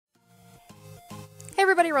Hey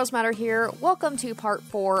everybody, Rosematter here. Welcome to part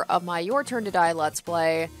 4 of my Your Turn to Die Let's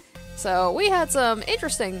Play. So, we had some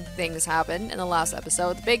interesting things happen in the last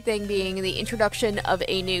episode. The big thing being the introduction of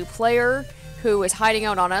a new player who is hiding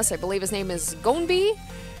out on us. I believe his name is Gonbi.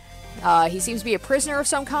 He seems to be a prisoner of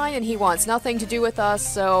some kind and he wants nothing to do with us,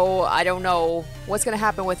 so I don't know what's going to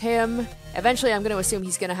happen with him. Eventually, I'm going to assume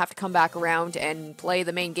he's going to have to come back around and play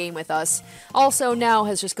the main game with us. Also, Nao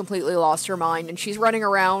has just completely lost her mind, and she's running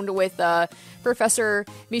around with Professor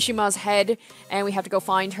Mishima's head, and we have to go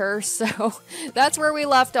find her. So, that's where we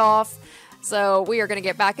left off. So, we are going to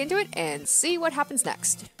get back into it and see what happens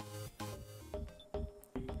next.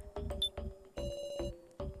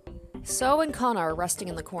 So and Kana are resting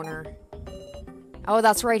in the corner. Oh,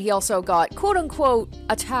 that's right, he also got quote-unquote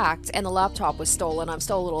attacked, and the laptop was stolen. I'm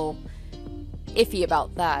still a little iffy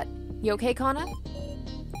about that. You okay, Kana?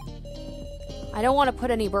 I don't want to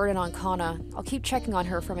put any burden on Kana. I'll keep checking on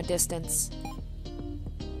her from a distance.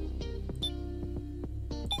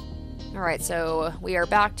 Alright, so we are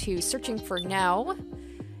back to searching for Nao.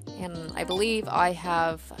 And I believe I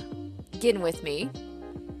have Gin with me.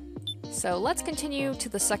 So let's continue to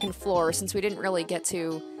the second floor since we didn't really get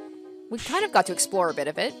to... We kind of got to explore a bit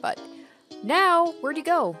of it, but... Nao, where'd you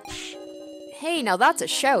go? Hey, now that's a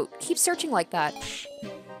shout. Keep searching like that.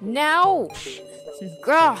 Now!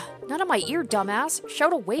 Gah! Not on my ear, dumbass.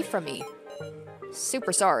 Shout away from me.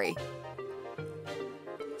 Super sorry.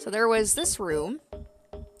 So there was this room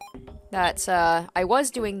that I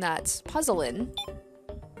was doing that puzzle in.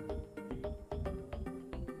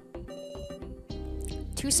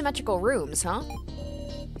 Two symmetrical rooms, huh?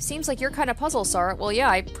 Seems like your kind of puzzle, Sara. Well, yeah,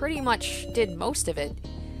 I pretty much did most of it.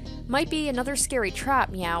 Might be another scary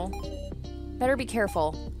trap, meow. Better be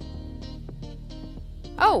careful.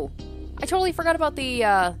 Oh! I totally forgot about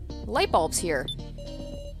the, light bulbs here.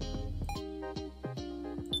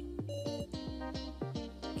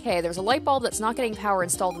 Okay, there's a light bulb that's not getting power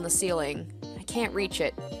installed in the ceiling. I can't reach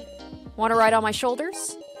it. Want to ride on my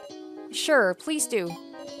shoulders? Sure, please do.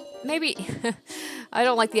 Maybe... I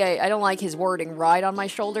don't like his wording, ride on my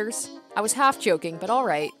shoulders. I was half joking, but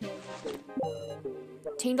alright.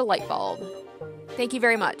 Obtained a light bulb. Thank you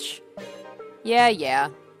very much. Yeah.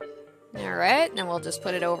 Alright, then we'll just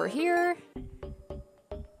put it over here.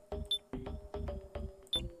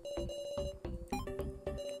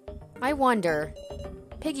 I wonder.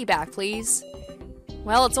 Piggyback, please.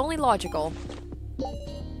 Well, it's only logical.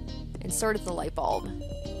 Inserted the light bulb.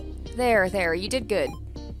 There, you did good.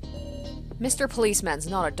 Mr. Policeman's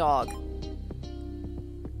not a dog.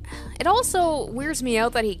 It also weirds me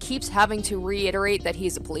out that he keeps having to reiterate that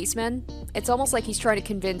he's a policeman. It's almost like he's trying to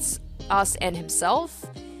convince us and himself.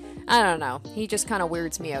 I don't know. He just kind of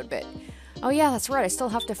weirds me out a bit. Oh yeah, that's right. I still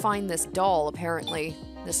have to find this doll, apparently.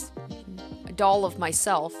 This doll of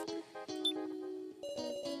myself.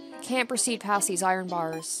 Can't proceed past these iron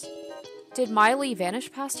bars. Did Miley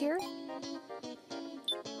vanish past here?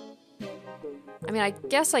 I mean, I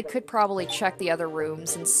guess I could probably check the other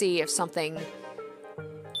rooms and see if something's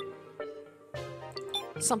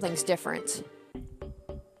different.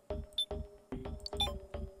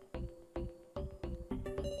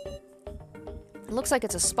 It looks like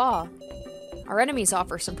it's a spa. Our enemies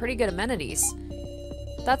offer some pretty good amenities.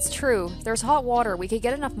 That's true. If there's hot water, we could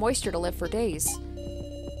get enough moisture to live for days.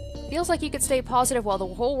 Feels like you could stay positive while the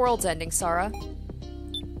whole world's ending, Sara.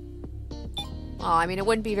 Oh, I mean, it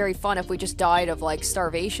wouldn't be very fun if we just died of, like,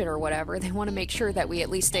 starvation or whatever. They want to make sure that we at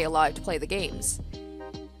least stay alive to play the games.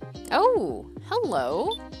 Oh, hello.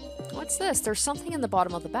 What's this? There's something in the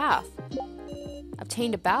bottom of the bath.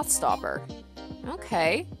 Obtained a bath stopper.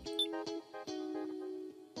 Okay.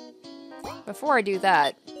 Before I do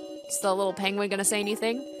that, is the little penguin gonna say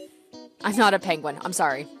anything? I'm not a penguin. I'm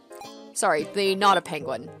sorry. Sorry, not a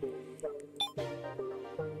penguin.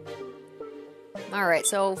 Alright,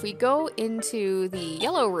 so if we go into the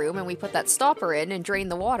yellow room and we put that stopper in and drain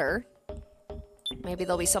the water, maybe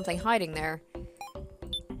there'll be something hiding there.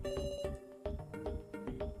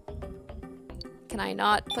 Can I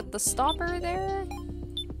not put the stopper there?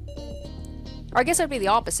 Or I guess it would be the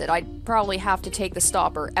opposite. I'd probably have to take the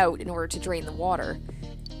stopper out in order to drain the water.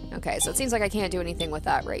 Okay, so it seems like I can't do anything with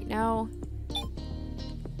that right now.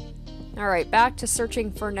 Alright, back to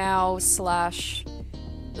searching for Nao /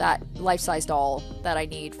 that life-size doll that I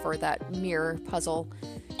need for that mirror puzzle.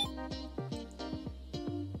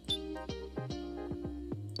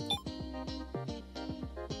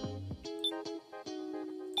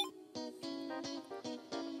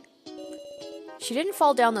 She didn't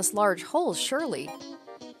fall down this large hole, surely.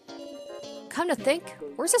 Come to think,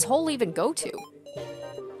 where's this hole even go to?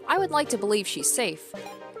 I would like to believe she's safe.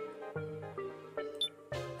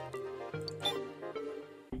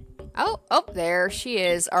 Oh, there she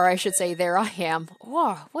is. Or I should say, there I am.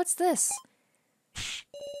 Whoa, what's this?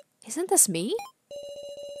 Isn't this me?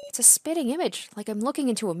 It's a spitting image, like I'm looking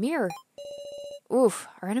into a mirror. Oof,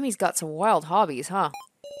 our enemy's got some wild hobbies, huh?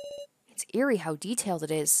 It's eerie how detailed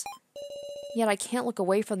it is. Yet I can't look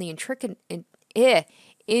away from the intricateness.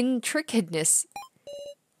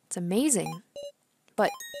 It's amazing. But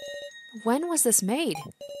when was this made?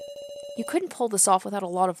 You couldn't pull this off without a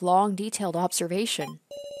lot of long, detailed observation.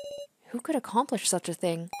 Who could accomplish such a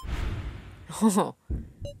thing? Oh.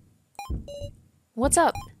 What's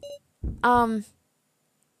up?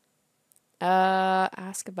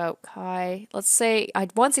 Ask about Kai. Let's say,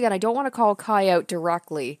 once again, I don't want to call Kai out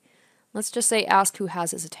directly. Let's just say ask who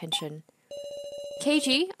has his attention.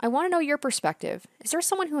 KG, I want to know your perspective. Is there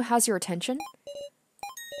someone who has your attention?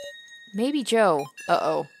 Maybe Joe.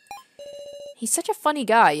 Uh-oh. He's such a funny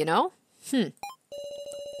guy, you know?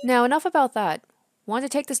 Now, enough about that. Want to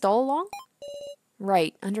take this doll along?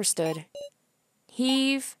 Right, understood.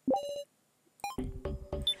 Heave.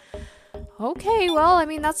 Okay, well, I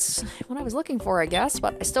mean, that's what I was looking for, I guess,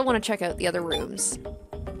 but I still want to check out the other rooms.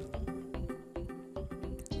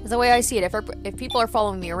 The way I see it, if people are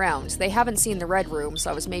following me around, they haven't seen the red room,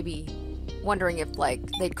 so I was maybe wondering if, like,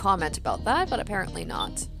 they'd comment about that, but apparently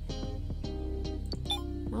not.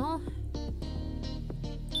 Well,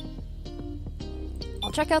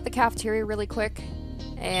 I'll check out the cafeteria really quick,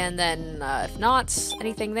 and then if not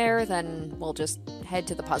anything there, then we'll just head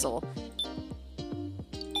to the puzzle.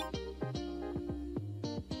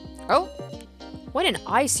 Oh, what an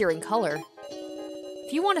eye-searing color.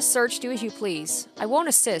 If you want to search, do as you please. I won't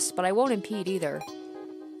assist, but I won't impede either.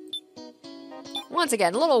 Once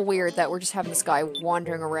again, a little weird that we're just having this guy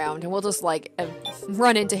wandering around, and we'll just, like,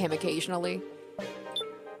 run into him occasionally.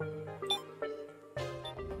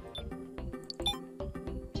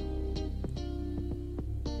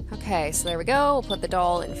 Okay, so there we go. We'll put the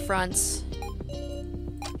doll in front.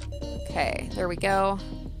 Okay, there we go.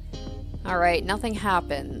 Alright, nothing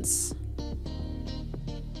happens.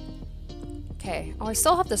 Okay. Oh, I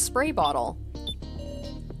still have the spray bottle.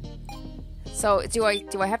 So, do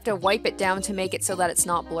I have to wipe it down to make it so that it's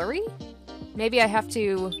not blurry? Maybe I have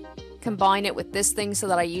to combine it with this thing so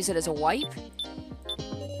that I use it as a wipe?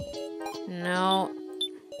 No.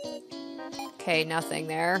 Okay, nothing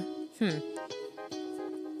there.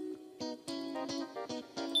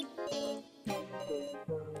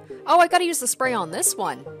 Oh, I gotta use the spray on this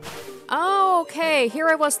one. Oh, okay. Here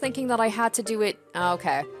I was thinking that I had to do it...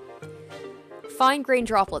 Okay. Fine grain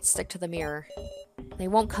droplets stick to the mirror. They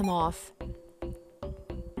won't come off.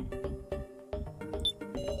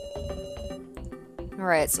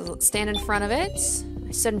 Alright, so let's stand in front of it.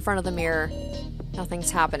 I sit in front of the mirror.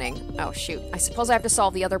 Nothing's happening. Oh, shoot. I suppose I have to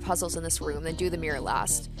solve the other puzzles in this room, then do the mirror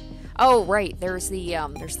last. Oh, right. There's the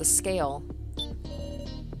scale.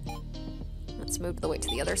 Let's move the weight to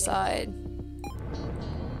the other side.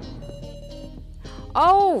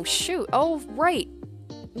 Oh, shoot. Oh, right.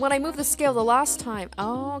 When I moved the scale the last time.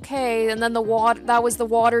 Oh, okay. And then the water, that was the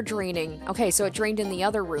water draining. Okay, so it drained in the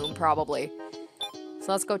other room, probably.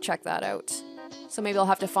 So let's go check that out. So maybe I'll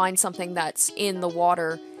have to find something that's in the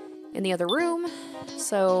water in the other room.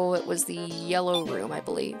 So it was the yellow room, I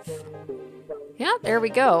believe. Yeah, there we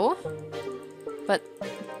go. But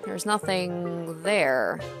there's nothing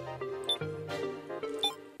there.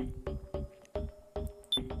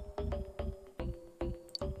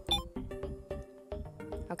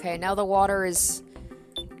 Okay, now the water is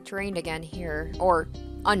drained again here. Or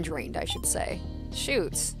undrained, I should say.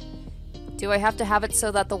 Shoot. Do I have to have it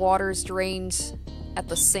so that the water is drained at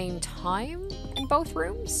the same time in both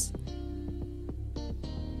rooms?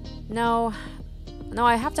 No. No,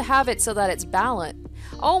 I have to have it so that it's balanced.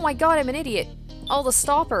 Oh my god, I'm an idiot. Oh, the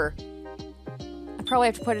stopper. I probably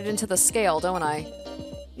have to put it into the scale, don't I?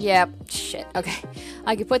 Yep. Shit. Okay.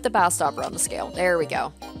 I can put the bath stopper on the scale. There we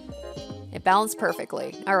go. It balanced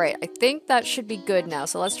perfectly. Alright, I think that should be good now,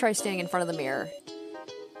 so let's try standing in front of the mirror.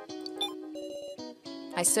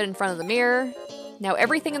 I stood in front of the mirror. Now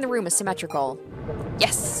everything in the room is symmetrical.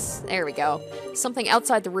 Yes! There we go. Something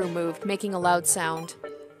outside the room moved, making a loud sound.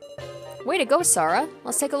 Way to go, Sara.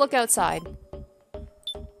 Let's take a look outside.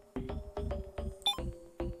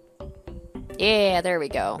 Yeah, there we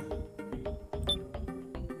go.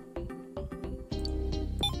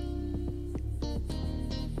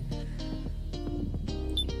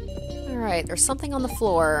 Alright, there's something on the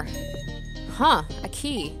floor. Huh, a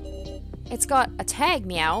key. It's got a tag,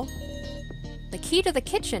 meow. The key to the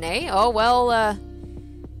kitchen, eh? Oh, well,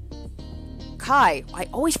 Kai. I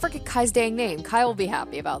always forget Kai's dang name. Kai will be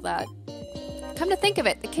happy about that. Come to think of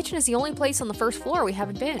it, the kitchen is the only place on the first floor we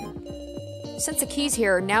haven't been. Since the key's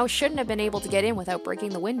here, now shouldn't have been able to get in without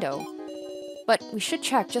breaking the window. But we should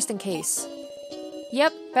check just in case.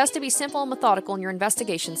 Yep, best to be simple and methodical in your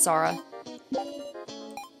investigation, Sara.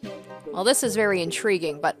 Well, this is very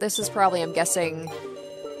intriguing, but this is probably, I'm guessing...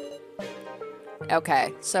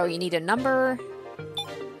 Okay, so you need a number...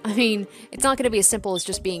 I mean, it's not going to be as simple as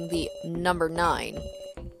just being the number 9.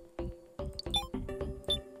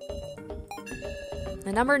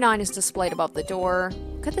 The number 9 is displayed above the door.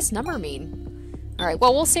 What could this number mean? Alright,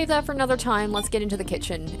 well, we'll save that for another time. Let's get into the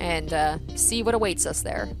kitchen and see what awaits us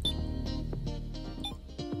there.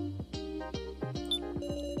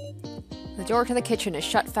 The door to the kitchen is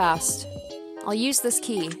shut fast. I'll use this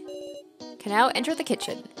key. Can now enter the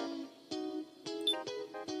kitchen.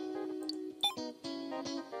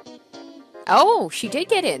 Oh, she did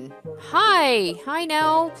get in. Hi! Hi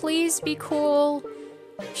now, please be cool.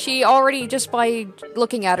 She already, just by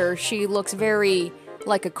looking at her, she looks very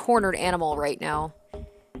like a cornered animal right now.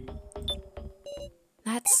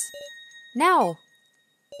 That's... Now!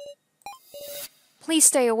 Please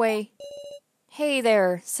stay away. Hey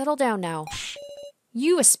there, settle down now.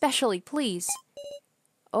 You especially, please.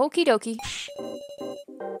 Okie dokie.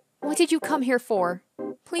 What did you come here for?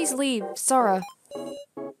 Please leave, Sara.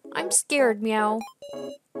 I'm scared, meow.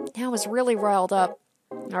 Now is really riled up.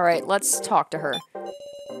 Alright, let's talk to her.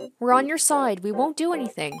 We're on your side. We won't do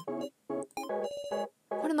anything.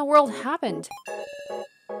 What in the world happened?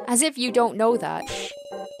 As if you don't know that.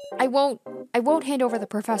 I won't hand over the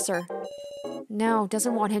professor. No,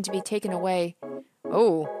 doesn't want him to be taken away.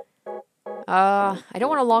 Oh. I don't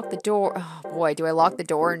want to lock the door. Oh boy, do I lock the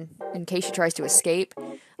door in case she tries to escape?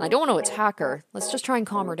 And I don't want to attack her. Let's just try and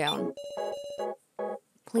calm her down.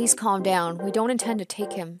 Please calm down. We don't intend to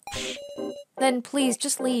take him. Then please,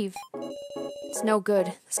 just leave. It's no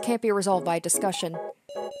good. This can't be resolved by discussion.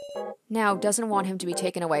 Now, doesn't want him to be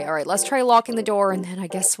taken away. Alright, let's try locking the door, and then I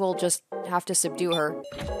guess we'll just have to subdue her.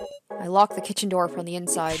 I locked the kitchen door from the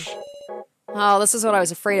inside. Oh, this is what I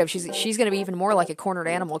was afraid of. She's gonna be even more like a cornered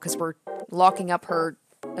animal, because we're locking up her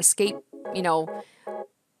escape,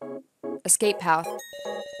 escape path.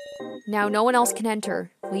 Now, no one else can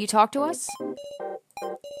enter. Will you talk to us?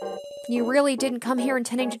 You really didn't come here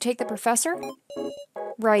intending to take the professor?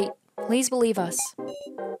 Right. Please believe us.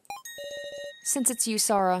 Since it's you,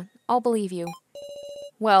 Sara, I'll believe you.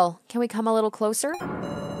 Well, can we come a little closer?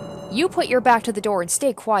 You put your back to the door and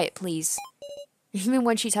stay quiet, please. Even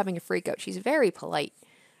when she's having a freak out, she's very polite.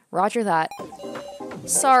 Roger that.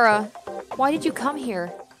 Sara, why did you come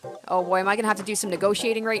here? Oh boy, am I gonna have to do some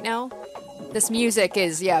negotiating right now? This music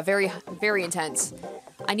is, yeah, very, very intense.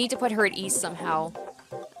 I need to put her at ease somehow.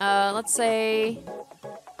 Let's say...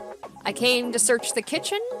 I came to search the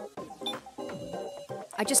kitchen?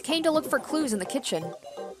 I just came to look for clues in the kitchen.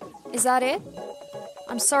 Is that it?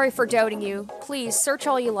 I'm sorry for doubting you. Please, search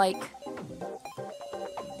all you like.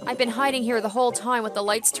 I've been hiding here the whole time with the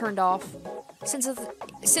lights turned off. Since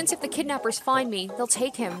if the kidnappers find me, they'll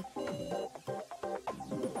take him.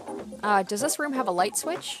 Does this room have a light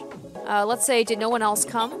switch? Let's say, did no one else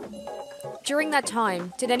come? During that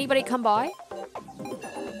time, did anybody come by?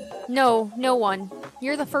 No, no one.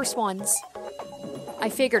 You're the first ones. I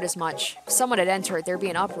figured as much. If someone had entered, there'd be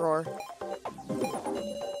an uproar.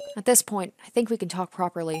 At this point, I think we can talk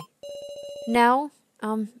properly. Now,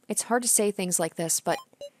 it's hard to say things like this, but...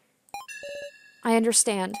 I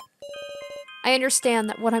understand. I understand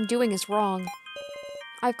that what I'm doing is wrong.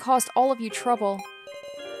 I've caused all of you trouble.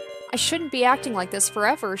 I shouldn't be acting like this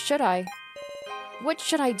forever, should I? What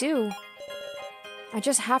should I do? I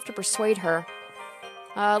just have to persuade her.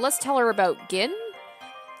 Let's tell her about Gin.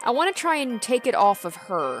 I want to try and take it off of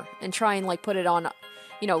her and try and, like, put it on,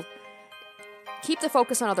 keep the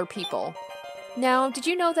focus on other people. Now, did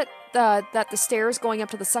you know that the stairs going up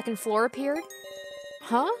to the second floor appeared?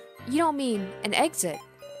 Huh? You don't mean an exit?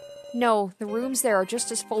 No, the rooms there are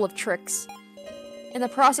just as full of tricks. In the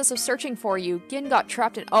process of searching for you, Gin got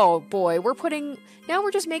trapped in— oh boy, now we're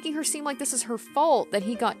just making her seem like this is her fault that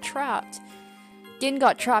he got trapped. Gin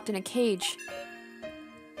got trapped in a cage.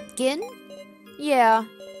 Gin? Yeah.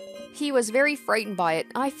 He was very frightened by it.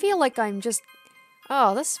 I feel like I'm just...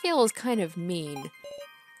 oh, this feels kind of mean.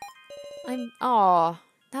 Aw,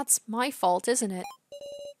 that's my fault, isn't it?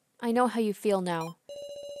 I know how you feel now.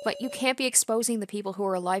 But you can't be exposing the people who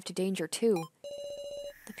are alive to danger, too.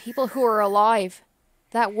 The people who are alive.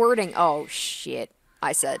 That wording— oh, shit.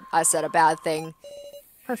 I said a bad thing.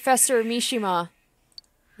 Professor Mishima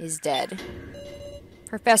is dead.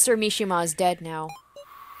 Professor Mishima is dead now.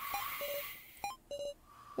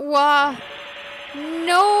 Wah!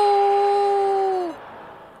 No!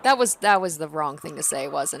 That was the wrong thing to say,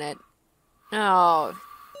 wasn't it? Oh.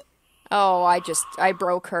 Oh, I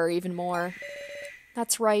broke her even more.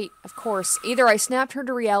 That's right, of course. Either I snapped her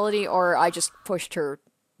to reality or I just pushed her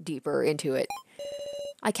deeper into it.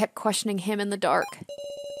 I kept questioning him in the dark,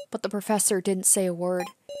 but the professor didn't say a word.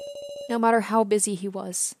 No matter how busy he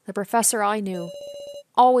was, the professor I knew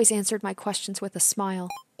always answered my questions with a smile.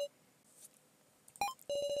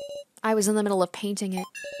 I was in the middle of painting it,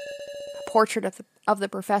 a portrait of the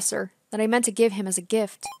professor that I meant to give him as a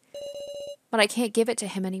gift. But I can't give it to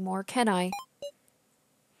him anymore, can I?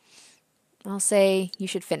 I'll say you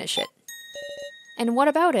should finish it. And what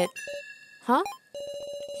about it? Huh?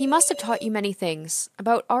 He must have taught you many things,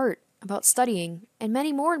 about art, about studying, and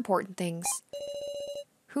many more important things.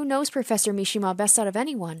 Who knows Professor Mishima best out of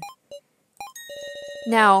anyone?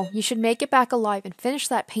 Now, you should make it back alive and finish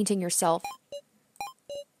that painting yourself.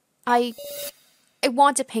 I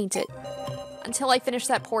want to paint it. Until I finish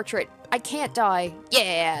that portrait, I can't die.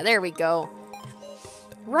 Yeah, there we go.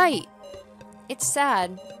 Right. It's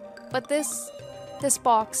sad, but this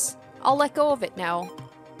box, I'll let go of it now.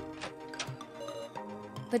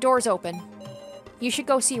 The door's open. You should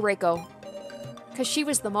go see Reiko. 'Cause she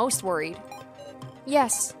was the most worried.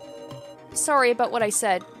 Yes. Sorry about what I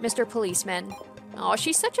said, Mr. Policeman. Oh,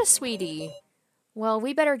 she's such a sweetie. Well,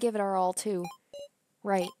 we better give it our all, too.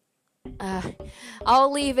 Right.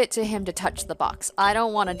 I'll leave it to him to touch the box. I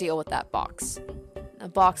don't want to deal with that box. A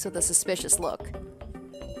box with a suspicious look.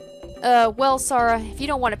 Well, Sara, if you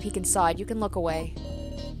don't want to peek inside, you can look away.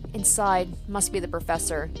 Inside must be the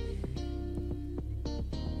professor.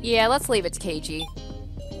 Yeah, let's leave it to Keiji.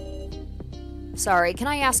 Sorry, can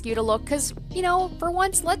I ask you to look? 'Cause, you know, for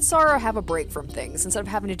once, let Sara have a break from things instead of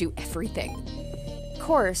having to do everything. Of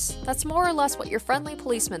course, that's more or less what your friendly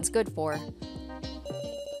policeman's good for.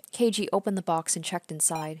 Keiji opened the box and checked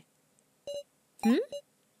inside.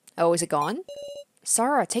 Oh, is it gone?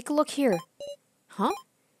 Sara, take a look here. Huh?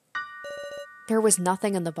 There was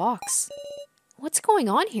nothing in the box. What's going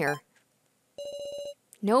on here?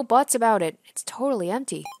 No buts about it. It's totally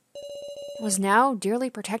empty. Was now dearly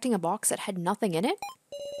protecting a box that had nothing in it?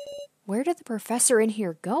 Where did the professor in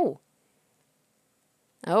here go?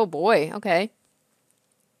 Oh boy, okay.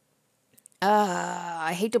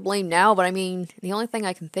 I hate to blame now, but I mean, the only thing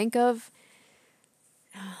I can think of...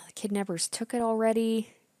 the kidnappers took it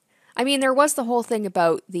already. I mean, there was the whole thing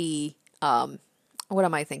about the... what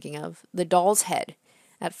am I thinking of? The doll's head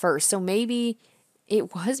at first. So maybe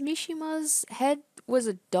it was Mishima's head was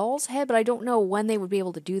a doll's head, but I don't know when they would be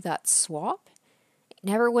able to do that swap. It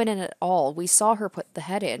never went in at all. We saw her put the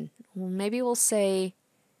head in. Well, maybe we'll say...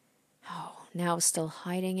 Oh, now still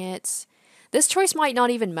hiding it. This choice might not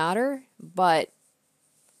even matter, but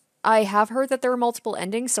I have heard that there are multiple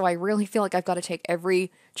endings, so I really feel like I've got to take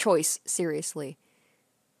every choice seriously.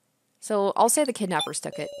 So I'll say the kidnappers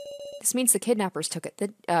took it. This means the kidnappers took it,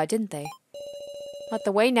 didn't they? But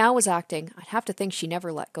the way Now was acting, I'd have to think she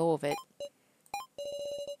never let go of it.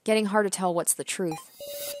 Getting hard to tell what's the truth,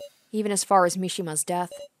 even as far as Mishima's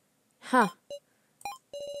death. Huh.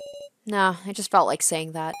 Nah, I just felt like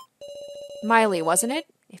saying that. Miley, wasn't it?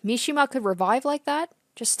 If Mishima could revive like that,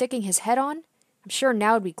 just sticking his head on, I'm sure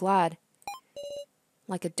Now would be glad.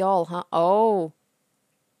 Like a doll, huh? Oh.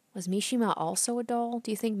 Was Mishima also a doll? Do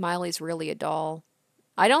you think Miley's really a doll?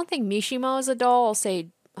 I don't think Mishima is a doll. I'll say...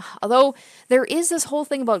 Although, there is this whole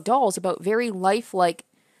thing about dolls, about very lifelike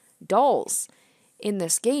dolls in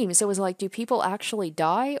this game. So it was like, do people actually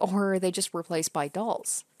die, or are they just replaced by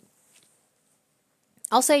dolls?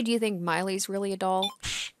 I'll say, do you think Miley's really a doll?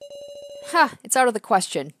 Ha! It's out of the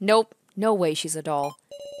question. Nope. No way she's a doll.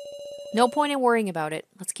 No point in worrying about it.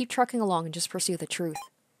 Let's keep trucking along and just pursue the truth.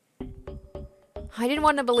 I didn't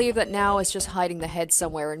want to believe that Now is just hiding the head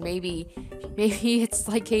somewhere, and maybe it's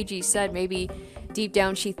like Keiji said, maybe deep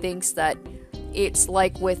down she thinks that it's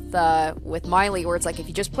like with Miley, where it's like if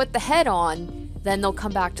you just put the head on, then they'll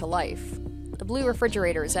come back to life. The blue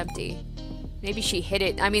refrigerator is empty. Maybe she hid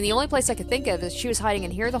it. I mean, the only place I could think of is she was hiding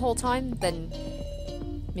in here the whole time, then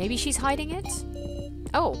maybe she's hiding it?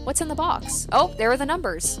 Oh, what's in the box? Oh, there are the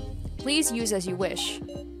numbers. Please use as you wish.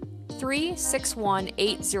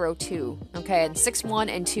 361802. Okay, and 61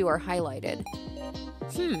 and 2 are highlighted.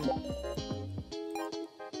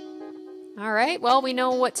 Alright, well, we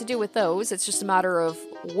know what to do with those. It's just a matter of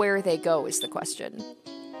where they go is the question.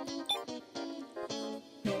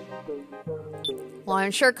 Well,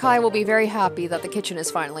 I'm sure Kai will be very happy that the kitchen is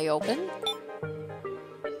finally open.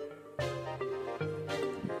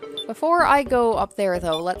 Before I go up there,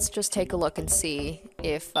 though, let's just take a look and see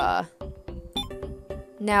if,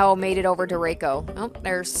 Now made it over to Reiko. Oh,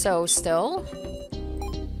 there's So still.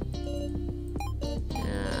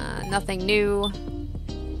 Nothing new.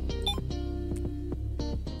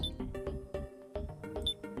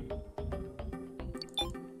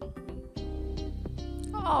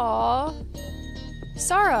 Aww.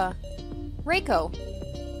 Sara! Reiko!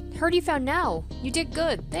 Heard you found now. You did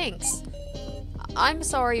good, thanks. I'm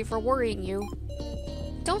sorry for worrying you.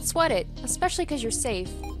 Don't sweat it, especially because you're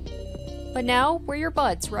safe. But now, we're your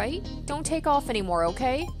buds, right? Don't take off anymore,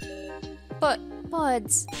 okay? But,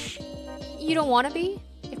 buds... You don't want to be?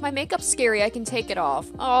 If my makeup's scary, I can take it off.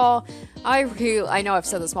 Oh, I know I've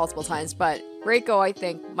said this multiple times, but Reiko, I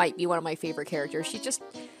think, might be one of my favorite characters.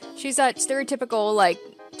 She's that stereotypical, like,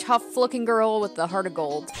 tough-looking girl with the heart of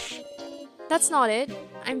gold. That's not it.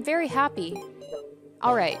 I'm very happy.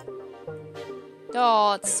 Alright.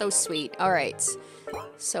 Oh, it's so sweet. Alright.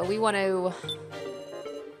 So we want to...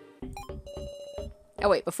 Oh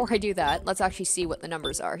wait, before I do that, let's actually see what the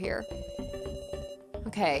numbers are here.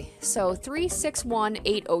 Okay, so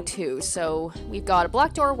 361802. So we've got a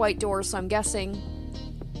black door, white door, so I'm guessing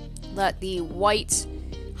that the white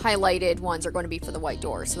highlighted ones are going to be for the white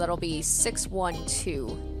door. So that'll be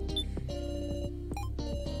 612.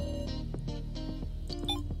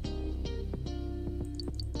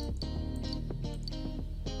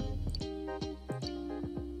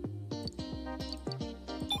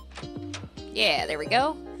 Yeah, there we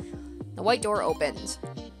go. The white door opened.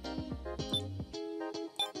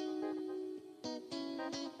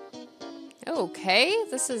 Okay,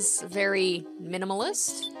 this is very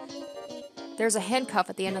minimalist. There's a handcuff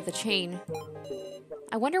at the end of the chain.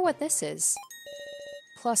 I wonder what this is.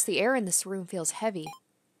 Plus, the air in this room feels heavy.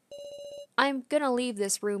 I'm gonna leave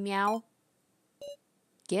this room, Meow.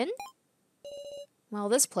 Gin? Well,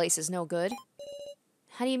 this place is no good.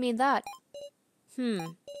 How do you mean that?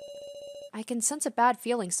 I can sense a bad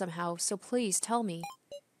feeling somehow, so please tell me.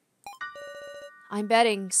 I'm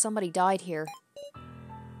betting somebody died here.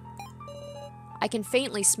 I can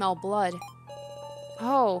faintly smell blood.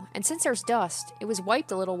 Oh, and since there's dust, it was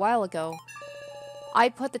wiped a little while ago. I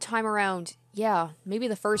put the time around, yeah, maybe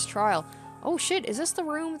the first trial. Oh shit, is this the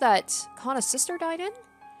room that Kana's sister died in?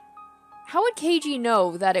 How would Keiji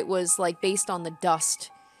know that it was, like, based on the dust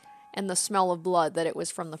and the smell of blood that it was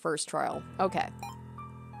from the first trial? Okay.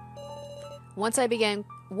 Once I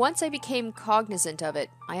became cognizant of it,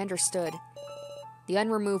 I understood. The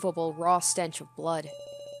unremovable raw stench of blood.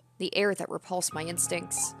 The air that repulsed my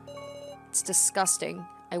instincts. It's disgusting.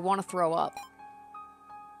 I want to throw up.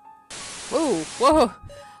 Whoa, whoa,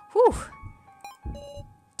 whew.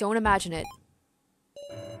 Don't imagine it.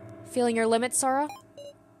 Feeling your limit, Sara?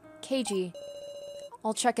 Keiji,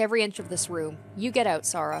 I'll check every inch of this room. You get out,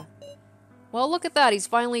 Sara. Well, look at that. He's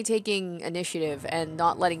finally taking initiative and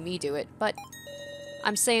not letting me do it. But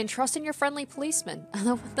I'm saying trust in your friendly policeman.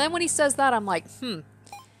 Then when he says that, I'm like,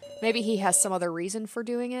 maybe he has some other reason for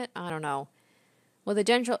doing it? I don't know. With a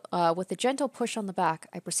gentle push on the back,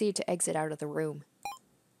 I proceed to exit out of the room.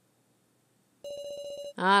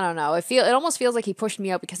 I don't know. It almost feels like he pushed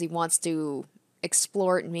me out because he wants to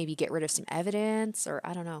explore it and maybe get rid of some evidence, or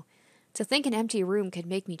I don't know. To think an empty room could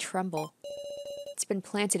make me tremble. It's been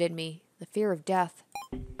planted in me, the fear of death.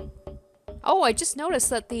 Oh, I just noticed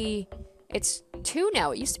that it's 2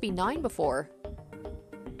 now. It used to be 9 before.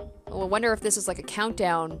 Well, I wonder if this is like a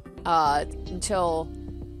countdown until...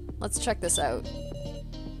 Let's check this out.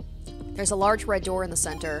 There's a large red door in the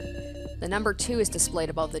center. The number 2 is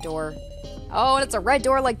displayed above the door. Oh, and it's a red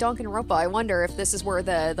door like Danganronpa. I wonder if this is where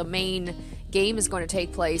the main game is going to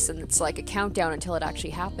take place and it's like a countdown until it actually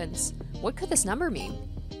happens. What could this number mean?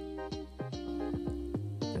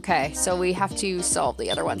 Okay, so we have to solve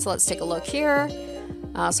the other one. So let's take a look here.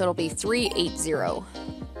 So it'll be 380.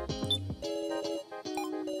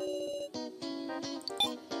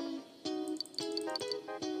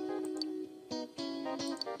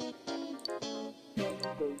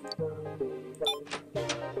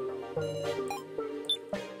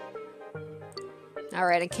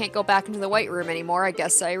 Alright, I can't go back into the white room anymore. I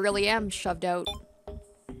guess I really am shoved out.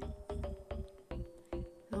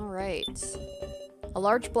 Alright. A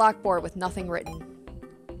large blackboard with nothing written.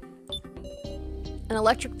 An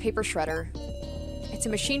electric paper shredder. It's a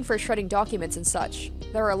machine for shredding documents and such.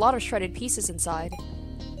 There are a lot of shredded pieces inside.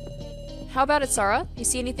 How about it, Sara? You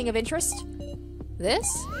see anything of interest?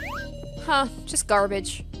 This? Huh, just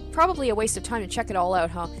garbage. Probably a waste of time to check it all out,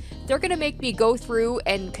 huh? They're gonna make me go through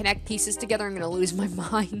and connect pieces together. I'm gonna lose my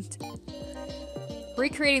mind.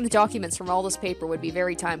 Recreating the documents from all this paper would be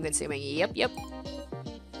very time-consuming. Yep.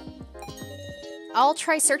 I'll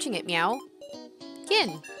try searching it, Meow.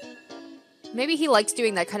 Gin. Maybe he likes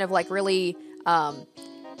doing that kind of like really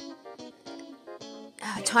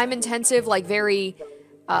time-intensive, like very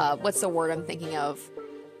what's the word I'm thinking of?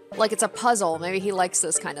 Like it's a puzzle. Maybe he likes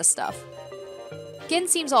this kind of stuff. Gin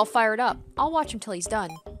seems all fired up. I'll watch him till he's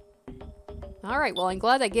done. Alright, well, I'm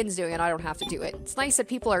glad that Gin's doing it. I don't have to do it. It's nice that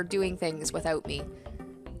people are doing things without me.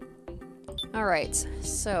 Alright,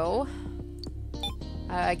 so...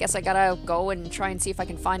 I guess I gotta go and try and see if I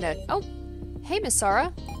can find a... Oh! Hey, Miss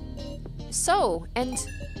Sara. So, and...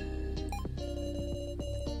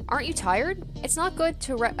 Aren't you tired? It's not good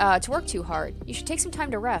to work too hard. You should take some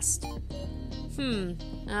time to rest.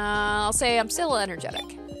 I'll say I'm still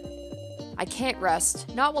energetic. I can't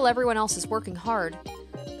rest, not while everyone else is working hard.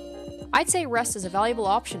 I'd say rest is a valuable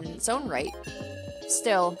option in its own right.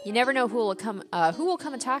 Still, you never know who will come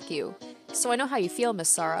attack you. So I know how you feel, Miss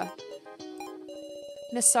Sara.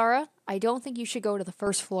 Miss Sara, I don't think you should go to the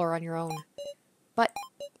first floor on your own. But,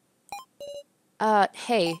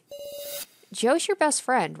 hey, Joe's your best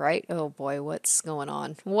friend, right? Oh boy, what's going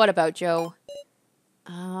on? What about Joe?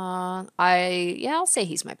 I'll say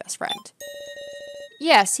he's my best friend.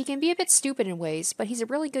 Yes, he can be a bit stupid in ways, but he's a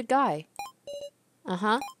really good guy.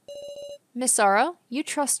 Uh-huh. Miss Sara, you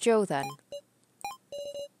trust Joe then.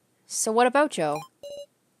 So what about Joe?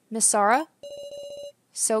 Miss Sara?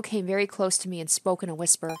 So came very close to me and spoke in a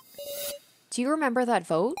whisper. Do you remember that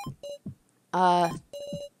vote? I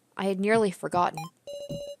had nearly forgotten.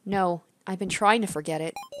 No, I've been trying to forget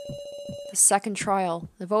it. The second trial,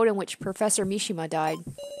 the vote in which Professor Mishima died.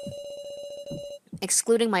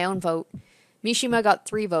 Excluding my own vote, Mishima got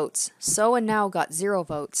 3 votes, So and Now got 0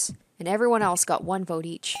 votes, and everyone else got 1 vote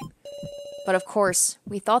each. But of course,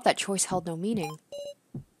 we thought that choice held no meaning.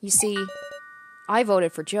 You see, I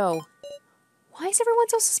voted for Joe. Why is everyone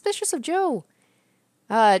so suspicious of Joe?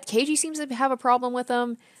 Keiji seems to have a problem with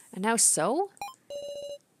him, and now So?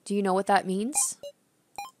 Do you know what that means?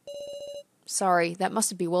 Sorry, that must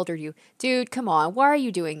have bewildered you. Dude, come on, why are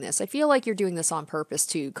you doing this? I feel like you're doing this on purpose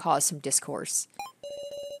to cause some discourse.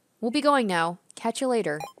 We'll be going now. Catch you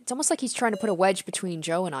later. It's almost like he's trying to put a wedge between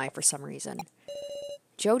Joe and I for some reason.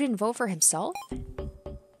 Joe didn't vote for himself?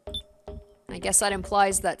 I guess that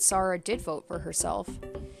implies that Sara did vote for herself.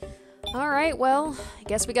 Alright, well, I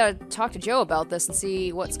guess we gotta talk to Joe about this and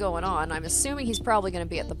see what's going on. I'm assuming he's probably gonna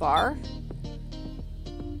be at the bar.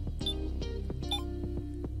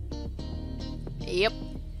 Yep.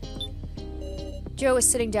 Joe is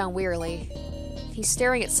sitting down wearily. He's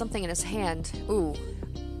staring at something in his hand. Ooh.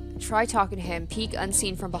 Try talking to him, peek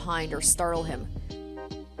unseen from behind, or startle him.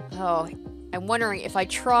 Oh, I'm wondering if I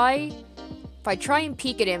try and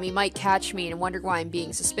peek at him, he might catch me and wonder why I'm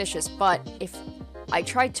being suspicious, but if I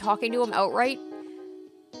try talking to him outright,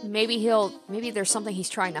 maybe there's something he's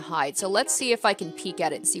trying to hide. So let's see if I can peek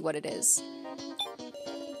at it and see what it is.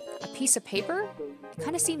 A piece of paper? It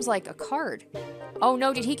kind of seems like a card. Oh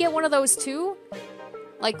no, did he get one of those too?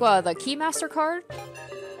 Like, the Keymaster card?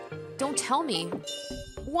 Don't tell me.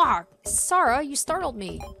 Wow, Sara, you startled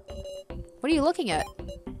me. What are you looking at?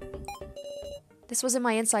 This was in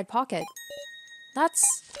my inside pocket. That's...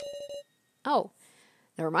 Oh,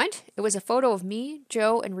 never mind. It was a photo of me,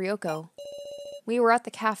 Joe, and Ryoko. We were at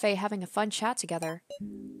the cafe having a fun chat together.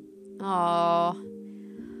 Aww.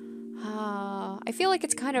 I feel like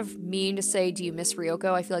it's kind of mean to say, do you miss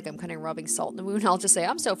Ryoko? I feel like I'm kind of rubbing salt in the wound. I'll just say,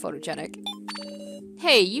 I'm so photogenic.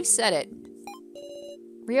 Hey, you said it.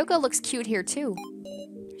 Ryoko looks cute here too.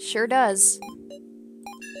 Sure does.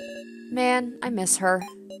 Man, I miss her.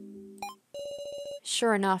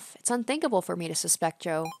 Sure enough, it's unthinkable for me to suspect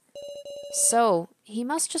Joe. So, he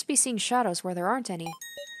must just be seeing shadows where there aren't any.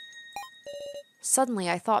 Suddenly,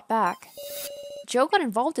 I thought back. Joe got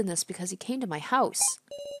involved in this because he came to my house.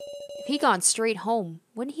 If he'd gone straight home,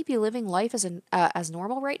 wouldn't he be living life as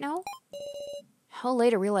normal right now? How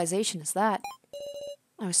late a realization is that?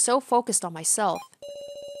 I was so focused on myself.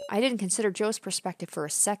 I didn't consider Joe's perspective for a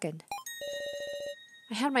second.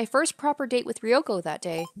 I had my first proper date with Ryoko that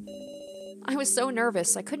day. I was so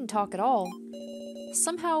nervous, I couldn't talk at all.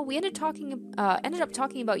 Somehow, we ended up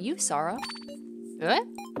talking about you, Sara. What?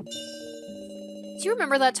 Do you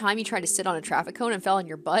remember that time you tried to sit on a traffic cone and fell on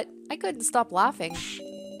your butt? I couldn't stop laughing.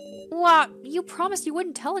 Wow, you promised you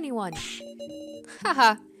wouldn't tell anyone.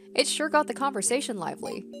 Haha, it sure got the conversation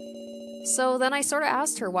lively. So then I sort of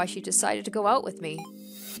asked her why she decided to go out with me.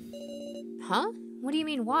 Huh? What do you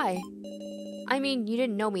mean, why? I mean, you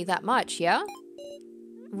didn't know me that much, yeah?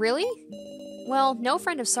 Really? Well, no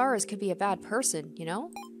friend of Sara's could be a bad person, you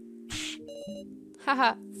know?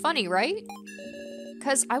 Haha, funny, right?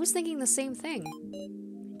 'Cause I was thinking the same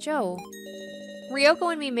thing. Joe,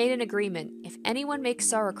 Ryoko and me made an agreement. If anyone makes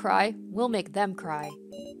Sara cry, we'll make them cry.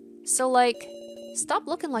 So, like, stop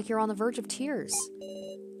looking like you're on the verge of tears.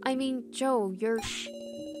 I mean, Joe,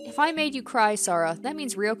 If I made you cry, Sara, that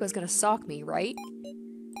means Ryoko's gonna sock me, right?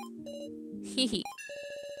 Hehe.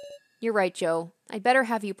 You're right, Joe. I'd better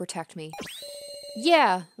have you protect me.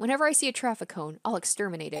 Yeah, whenever I see a traffic cone, I'll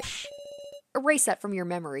exterminate it. Erase that from your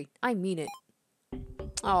memory. I mean it.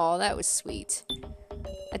 Oh, that was sweet.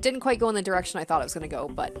 It didn't quite go in the direction I thought it was going to go,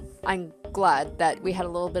 but I'm glad that we had a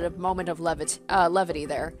little bit of moment of levity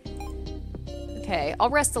there. Okay, I'll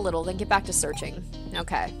rest a little, then get back to searching.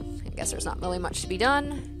 Okay, I guess there's not really much to be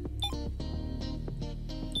done.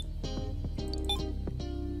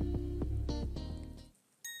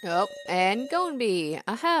 Oh, and Gonby.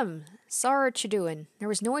 Ahem. Sara Chidouin. There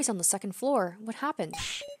was noise on the second floor. What happened?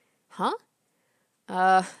 Huh?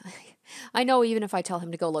 I know even if I tell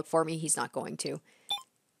him to go look for me, he's not going to.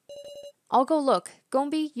 I'll go look.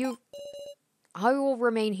 Gonby, I will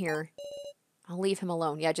remain here. I'll leave him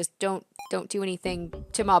alone. Yeah, just don't do anything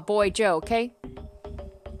to my boy Joe, okay?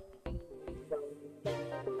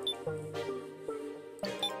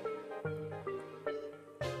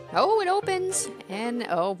 Oh, it opens! And,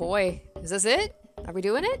 oh boy. Is this it? Are we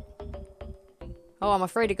doing it? Oh, I'm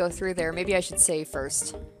afraid to go through there. Maybe I should save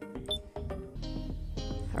first.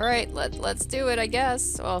 Alright, let's do it, I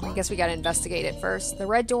guess. Well, I guess we gotta investigate it first. The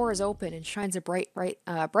red door is open and shines a bright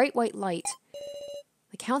white light.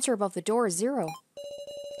 The counter above the door is 0.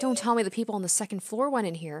 Don't tell me the people on the second floor went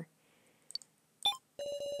in here.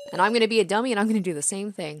 And I'm gonna be a dummy and I'm gonna do the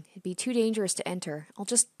same thing. It'd be too dangerous to enter. I'll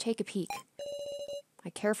just take a peek. I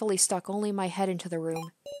carefully stuck only my head into the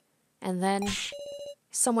room. And then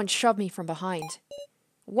someone shoved me from behind.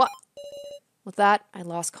 What? With that, I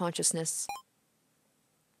lost consciousness.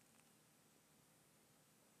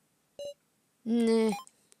 Nah.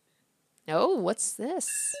 Oh, what's this?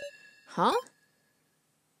 Huh?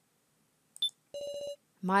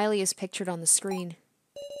 Miley is pictured on the screen.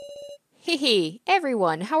 Hee hee,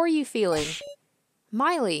 everyone, how are you feeling?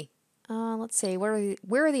 Miley. Let's see, where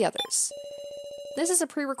are the others? This is a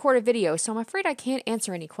pre-recorded video, so I'm afraid I can't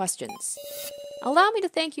answer any questions. Allow me to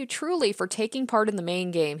thank you truly for taking part in the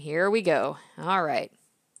main game. Here we go. Alright.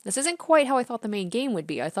 This isn't quite how I thought the main game would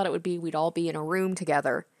be. I thought it would be we'd all be in a room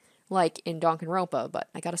together, like in Danganronpa, but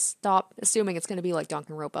I gotta stop assuming it's gonna be like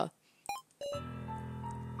Danganronpa.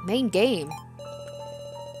 Main game.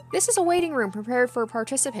 This is a waiting room prepared for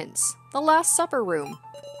participants. The Last Supper room.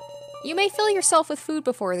 You may fill yourself with food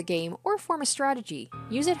before the game, or form a strategy.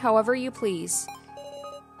 Use it however you please.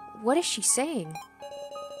 What is she saying?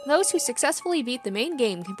 Those who successfully beat the main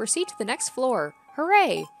game can proceed to the next floor.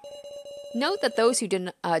 Hooray! Note that those who do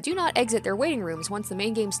not exit their waiting rooms once the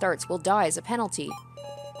main game starts will die as a penalty.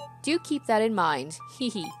 Do keep that in mind. Hee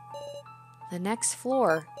hee. The next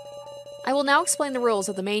floor. I will now explain the rules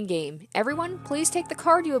of the main game. Everyone, please take the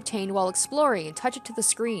card you obtained while exploring and touch it to the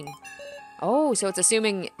screen. Oh, so it's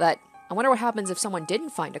assuming that... I wonder what happens if someone didn't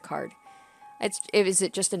find a card. Is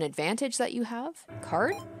it just an advantage that you have?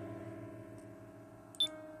 Card?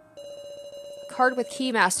 Card with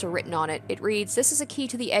Keymaster written on it. It reads, "This is a key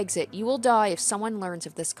to the exit. You will die if someone learns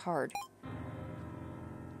of this card."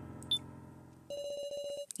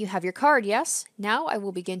 You have your card, yes? Now I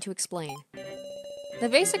will begin to explain. The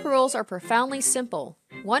basic rules are profoundly simple.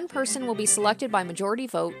 One person will be selected by majority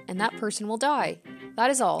vote, and that person will die. That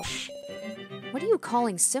is all. What are you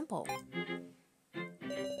calling simple?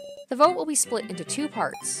 The vote will be split into 2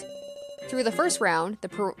 parts. Through the first round, the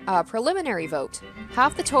preliminary vote,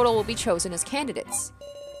 half the total will be chosen as candidates.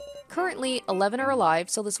 Currently, 11 are alive,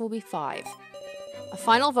 so this will be 5. A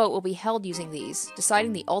final vote will be held using these,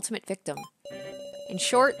 deciding the ultimate victim. In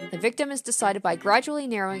short, the victim is decided by gradually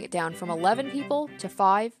narrowing it down from 11 people to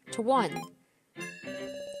 5 to 1.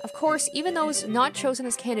 Of course, even those not chosen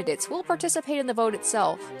as candidates will participate in the vote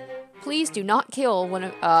itself. Please do not kill one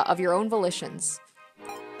of your own volitions.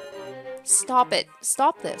 Stop it.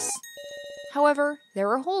 Stop this. However, there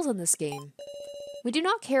are holes in this game. We do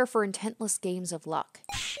not care for intentless games of luck.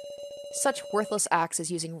 Such worthless acts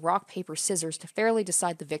as using rock, paper, scissors to fairly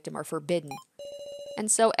decide the victim are forbidden.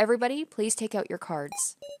 And so, everybody, please take out your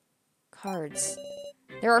cards. Cards.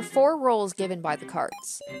 There are 4 roles given by the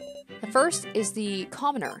cards. The first is the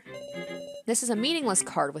Commoner. This is a meaningless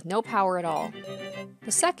card with no power at all.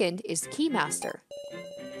 The second is the Keymaster.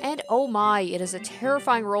 And oh my, it is a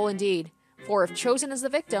terrifying role indeed. For if chosen as the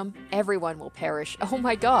victim, everyone will perish. Oh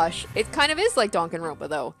my gosh, it kind of is like Danganronpa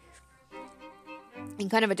though. In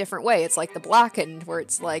kind of a different way. It's like the Blackened, where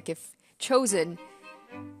it's like if chosen...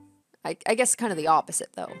 I guess kind of the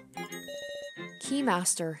opposite though.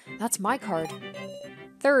 Keymaster, that's my card.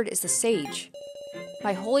 Third is the Sage.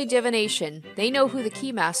 By holy divination, they know who the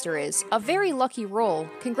Keymaster is. A very lucky role.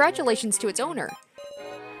 Congratulations to its owner.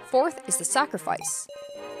 Fourth is the Sacrifice.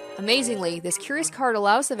 Amazingly, this curious card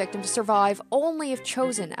allows the victim to survive only if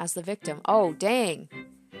chosen as the victim. Oh, dang.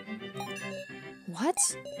 What?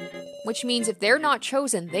 Which means if they're not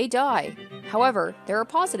chosen, they die. However, there are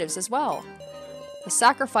positives as well. The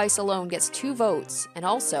sacrifice alone gets 2 votes, and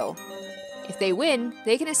also, if they win,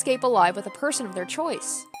 they can escape alive with a person of their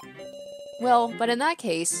choice. Well, but in that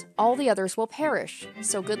case, all the others will perish,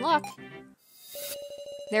 so good luck.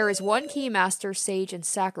 There is 1 Keymaster, Sage, and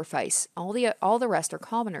Sacrifice. All the rest are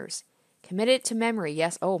commoners. Commit it to memory,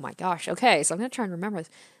 yes. Oh my gosh, okay, so I'm gonna try and remember this.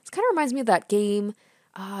 This kind of reminds me of that game,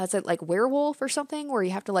 is it like Werewolf or something, where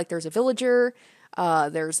you have to, like, there's a villager,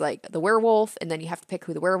 there's, like, the werewolf, and then you have to pick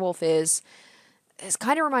who the werewolf is. It's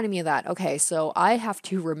kind of reminding me of that. Okay, so I have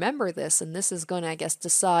to remember this, and this is gonna, I guess,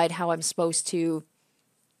 decide how I'm supposed to...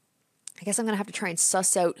 I guess I'm gonna have to try and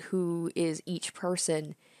suss out who is each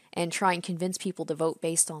person, and try and convince people to vote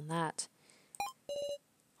based on that.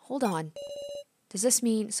 Hold on. Does this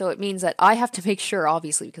mean... So it means that I have to make sure,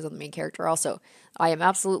 obviously, because I'm the main character also, I am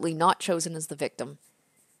absolutely not chosen as the victim.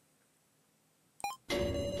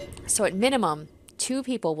 So at minimum, 2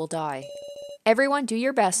 people will die. Everyone do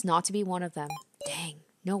your best not to be one of them. Dang,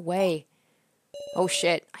 no way. Oh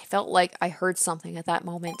shit, I felt like I heard something at that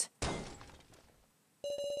moment.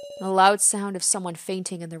 The loud sound of someone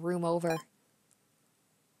fainting in the room over.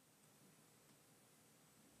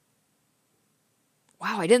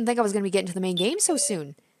 Wow, I didn't think I was going to be getting to the main game so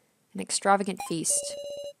soon. An extravagant feast.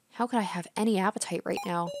 How could I have any appetite right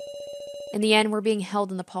now? In the end, we're being held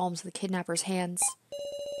in the palms of the kidnapper's hands.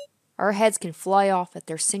 Our heads can fly off at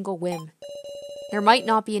their single whim. There might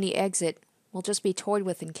not be any exit. We'll just be toyed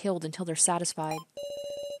with and killed until they're satisfied.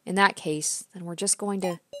 In that case, then we're just going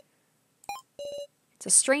to... It's a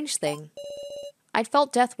strange thing. I'd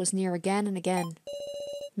felt death was near again and again.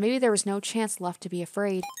 Maybe there was no chance left to be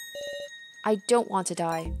afraid. I don't want to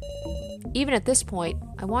die. Even at this point,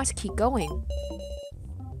 I want to keep going.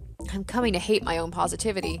 I'm coming to hate my own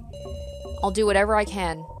positivity. I'll do whatever I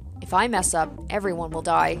can. If I mess up, everyone will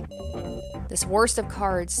die. This worst of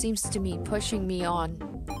cards seems to me pushing me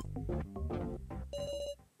on.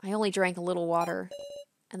 I only drank a little water,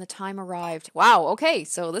 and the time arrived. Wow, okay,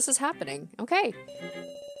 so this is happening. Okay.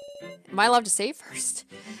 Am I allowed to save first?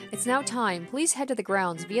 It's now time. Please head to the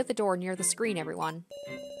grounds via the door near the screen, everyone.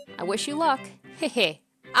 I wish you luck. Hehe.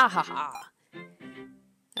 Ahaha.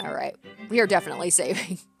 Alright, we are definitely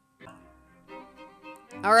saving.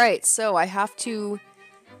 Alright, so I have to...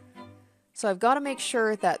 So I've got to make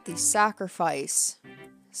sure that the sacrifice...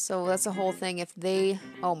 So that's the whole thing. If they...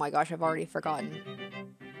 Oh my gosh, I've already forgotten.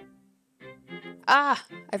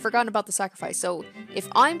 I've forgotten about the sacrifice. So if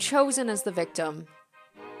I'm chosen as the victim,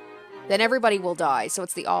 then everybody will die. So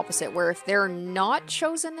it's the opposite, where if they're not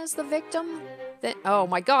chosen as the victim, then... Oh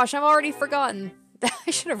my gosh, I've already forgotten.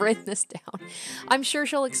 I should have written this down. I'm sure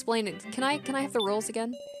she'll explain it. Can I have the rules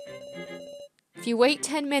again? If you wait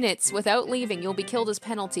 10 minutes without leaving, you'll be killed as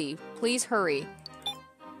penalty. Please hurry.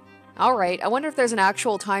 Alright, I wonder if there's an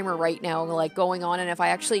actual timer right now, like, going on, and if I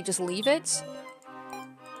actually just leave it?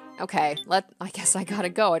 Okay, I guess I gotta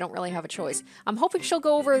go. I don't really have a choice. I'm hoping she'll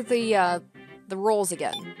go over the rules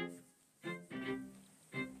again.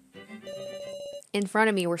 In front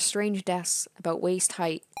of me were strange desks, about waist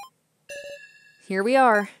height. Here we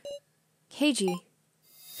are. Keiji.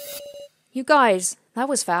 You guys, that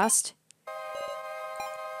was fast.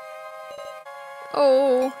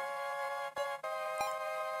 Oh.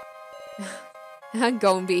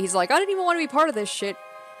 Gombi, he's like, I didn't even want to be part of this shit.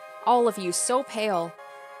 All of you, so pale.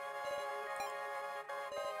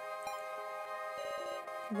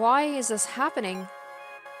 Why is this happening?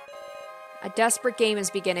 A desperate game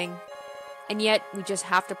is beginning. And yet, we just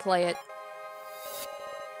have to play it.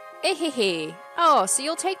 Ehehe. Oh, so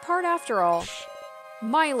you'll take part after all.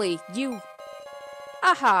 Miley, you...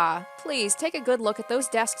 Aha! Please, take a good look at those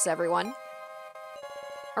desks, everyone.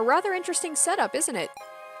 A rather interesting setup, isn't it?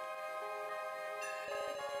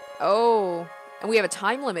 Oh, and we have a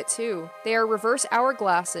time limit, too. They are reverse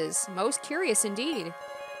hourglasses. Most curious indeed.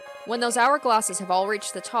 When those hourglasses have all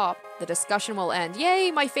reached the top, the discussion will end.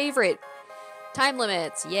 Yay, my favorite! Time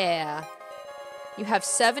limits, yeah. You have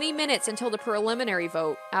 70 minutes until the preliminary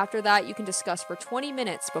vote. After that, you can discuss for 20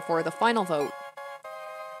 minutes before the final vote.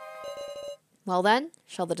 Well then,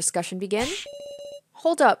 shall the discussion begin?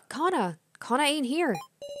 Hold up, Kana! Kana ain't here.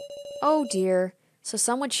 Oh dear. So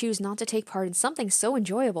some would choose not to take part in something so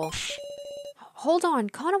enjoyable. Hold on,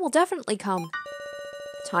 Kana will definitely come.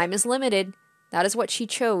 Time is limited. That is what she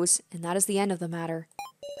chose, and that is the end of the matter.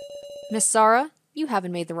 Miss Sara, you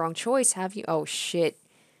haven't made the wrong choice, have you? Oh shit.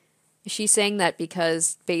 Is she saying that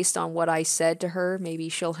because, based on what I said to her, maybe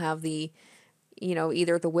she'll have the, you know,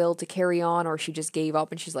 either the will to carry on, or she just gave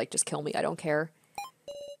up and she's like, just kill me, I don't care.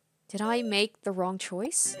 Did I make the wrong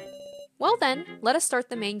choice? Well then, let us start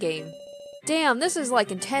the main game. Damn, this is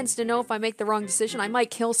like intense to know if I make the wrong decision, I might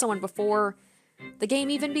kill someone before the game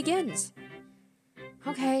even begins.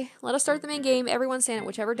 Okay, let us start the main game. Everyone stand at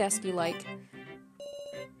whichever desk you like.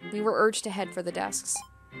 We were urged to head for the desks.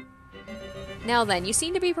 Now then, you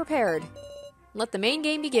seem to be prepared. Let the main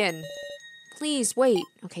game begin. Please, wait.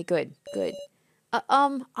 Okay, good, good.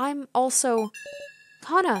 I'm also...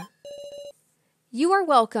 Kana. You are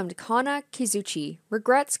welcomed, Kana Kizuchi.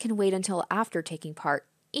 Regrets can wait until after taking part.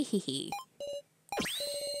 Ihihi.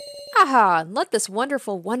 Aha! Let this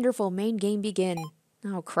wonderful, wonderful main game begin.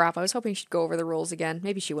 Oh crap, I was hoping she'd go over the rules again.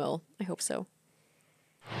 Maybe she will. I hope so.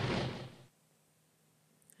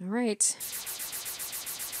 Alright.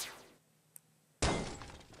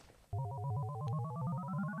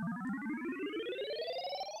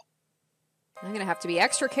 I'm gonna have to be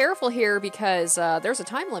extra careful here because there's a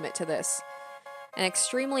time limit to this. An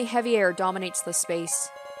extremely heavy air dominates the space.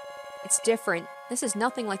 It's different. This is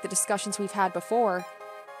nothing like the discussions we've had before.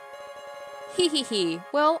 Hee hee hee.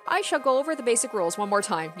 Well, I shall go over the basic rules one more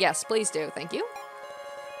time. Yes, please do. Thank you.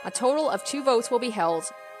 A total of 2 votes will be held.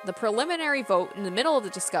 The preliminary vote in the middle of the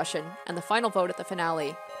discussion, and the final vote at the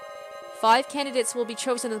finale. 5 candidates will be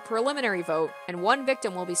chosen in the preliminary vote, and 1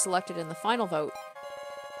 victim will be selected in the final vote.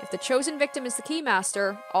 If the chosen victim is the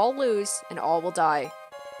Keymaster, all lose, and all will die.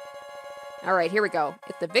 Alright, here we go.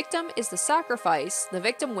 If the victim is the sacrifice, the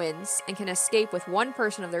victim wins, and can escape with 1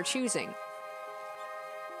 person of their choosing.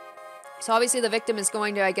 So obviously the victim is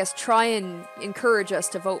going to, I guess, try and encourage us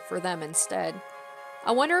to vote for them instead.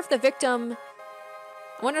 I wonder if the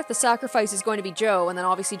sacrifice is going to be Joe, and then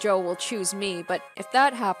obviously Joe will choose me, but if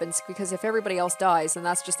that happens, because if everybody else dies, then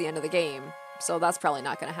that's just the end of the game. So that's probably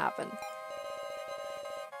not going to happen.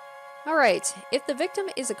 Alright, if the victim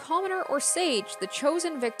is a commoner or sage, the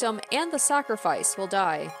chosen victim and the sacrifice will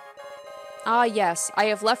die. Ah yes, I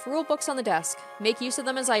have left rule books on the desk. Make use of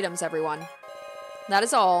them as items, everyone. That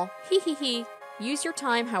is all. Hee hee hee. Use your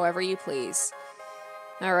time however you please.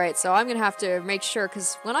 Alright, so I'm gonna have to make sure,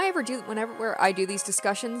 because whenever I do these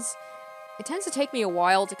discussions, it tends to take me a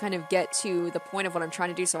while to kind of get to the point of what I'm trying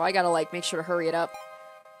to do, so I gotta, like, make sure to hurry it up.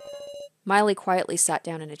 Miley quietly sat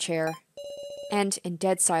down in a chair. And, in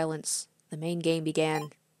dead silence, the main game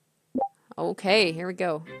began. Okay, here we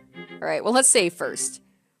go. Alright, well, let's save first.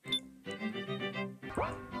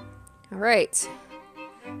 Alright.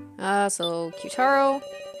 So, Kyutaro.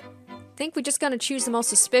 I think we just gotta choose the most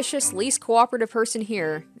suspicious, least cooperative person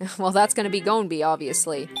here. Well, that's gonna be Gonbi,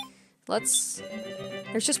 obviously. There's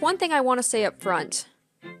just one thing I want to say up front.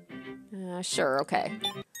 Sure, okay.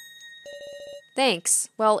 Thanks.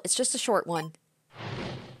 Well, it's just a short one.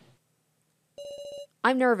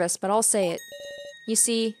 I'm nervous, but I'll say it. You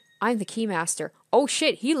see, I'm the Keymaster. Oh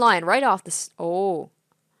shit, he lying right off the Oh.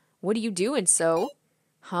 What are you doing, so?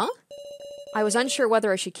 Huh? I was unsure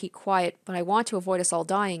whether I should keep quiet, but I want to avoid us all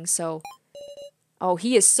dying, so... Oh,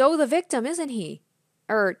 he is so the victim, isn't he?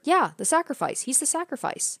 Yeah, the sacrifice. He's the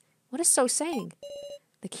sacrifice. What is So saying?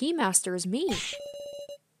 The Keymaster is me.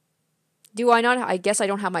 Do I not? I guess I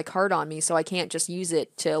don't have my card on me, so I can't just use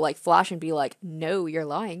it to, like, flash and be like, no, you're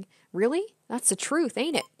lying. Really? That's the truth,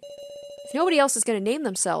 ain't it? If nobody else is going to name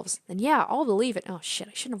themselves, then yeah, I'll believe it. Oh shit,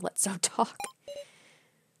 I shouldn't have let So talk.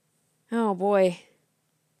 Oh boy.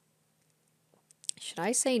 Should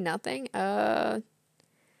I say nothing? I'll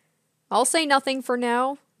say nothing for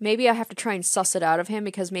now. Maybe I have to try and suss it out of him,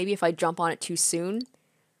 because maybe if I jump on it too soon...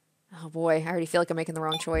 Oh boy, I already feel like I'm making the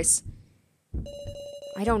wrong choice.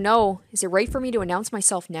 I don't know. Is it right for me to announce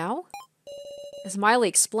myself now? As Miley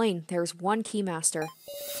explained, there is one Keymaster.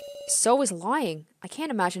 So is lying. I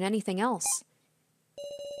can't imagine anything else.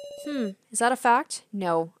 Is that a fact?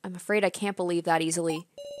 No, I'm afraid I can't believe that easily.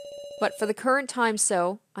 But for the current time,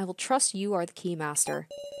 So, I will trust you are the Keymaster.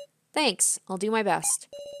 Thanks, I'll do my best.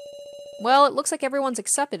 Well, it looks like everyone's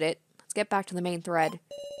accepted it. Let's get back to the main thread.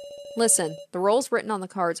 Listen, the roles written on the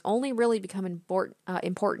cards only really become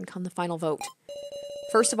important come the final vote.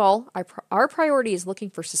 First of all, our priority is looking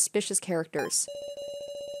for suspicious characters.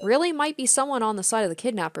 Really might be someone on the side of the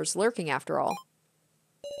kidnappers lurking after all.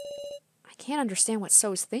 I can't understand what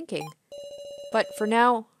So's thinking. But for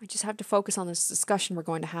now, I just have to focus on this discussion we're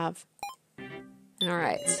going to have.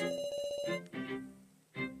 Alright.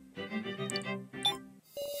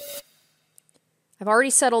 I've already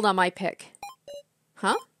settled on my pick.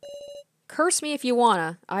 Huh? Curse me if you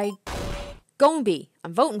wanna. Gonbi,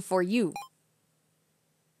 I'm voting for you.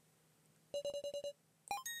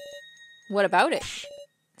 What about it?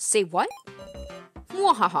 Say what?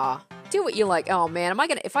 Mwahaha. Do what you like. Oh man,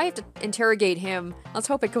 if I have to interrogate him, let's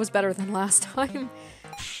hope it goes better than last time.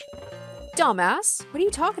 Dumbass, what are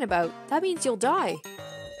you talking about? That means you'll die.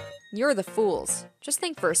 You're the fools. Just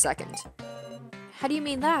think for a second. How do you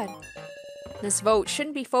mean that? This vote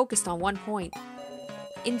shouldn't be focused on one point.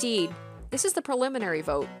 Indeed, this is the preliminary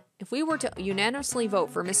vote. If we were to unanimously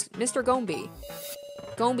vote for Mr. Gombe,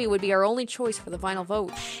 Gombe would be our only choice for the final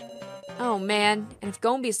vote. Oh man, and if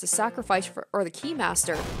Gombe is the sacrifice or the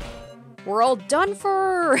keymaster, we're all done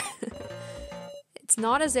for! It's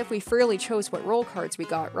not as if we freely chose what roll cards we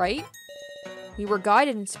got, right? We were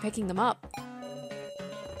guided into picking them up.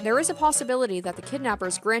 There is a possibility that the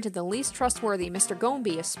kidnappers granted the least trustworthy Mr.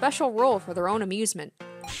 Gombe a special role for their own amusement.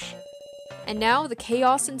 And now the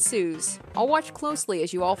chaos ensues. I'll watch closely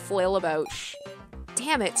as you all flail about.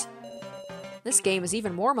 Damn it! This game is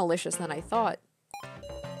even more malicious than I thought.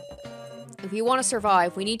 If we want to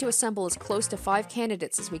survive, we need to assemble as close to 5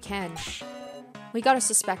 candidates as we can. We gotta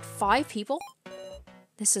suspect 5 people?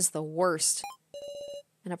 This is the worst.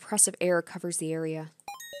 An oppressive air covers the area.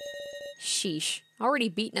 Sheesh. Already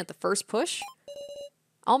beaten at the first push?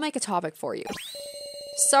 I'll make a topic for you.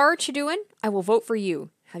 Sara Chidouin, I will vote for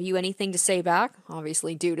you. Have you anything to say back?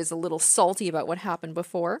 Obviously, dude is a little salty about what happened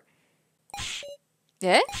before.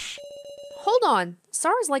 Eh? Hold on.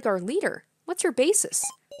 Sara's like our leader. What's your basis?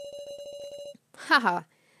 Haha.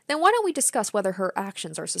 Then why don't we discuss whether her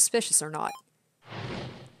actions are suspicious or not?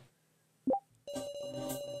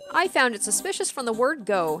 I found it suspicious from the word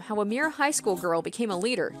go how a mere high school girl became a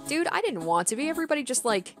leader. Dude, I didn't want to be. Everybody just,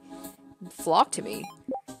 like, flocked to me.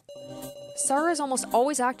 Sara's almost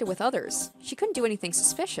always acted with others. She couldn't do anything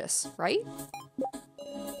suspicious, right?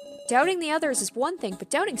 Doubting the others is one thing, but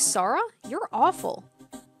doubting Sara? You're awful.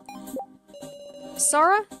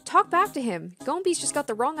 Sara, talk back to him. Gombe's just got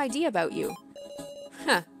the wrong idea about you.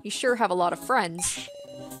 Huh, you sure have a lot of friends.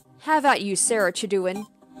 Have at you, Sara Chidouin.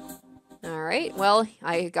 Alright, well,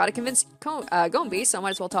 I gotta convince Gombe, so I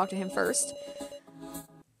might as well talk to him first.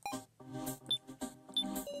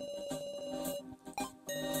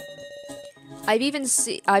 I've even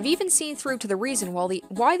seen through to the reason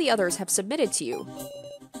why the others have submitted to you.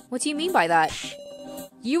 What do you mean by that?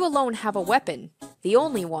 You alone have a weapon. The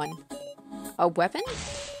only one. A weapon?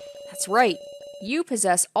 That's right. You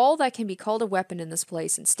possess all that can be called a weapon in this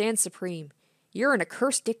place and stand supreme. You're an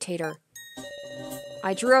accursed dictator.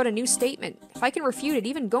 I drew out a new statement. If I can refute it,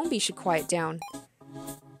 even Gombe should quiet down.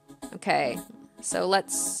 Okay, so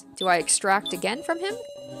let's... Do I extract again from him?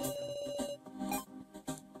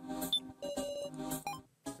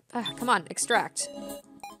 Ah, come on, extract.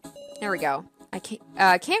 There we go. I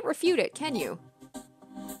can't refute it, can you?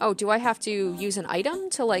 Oh, do I have to use an item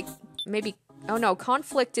to, like, maybe... Oh no,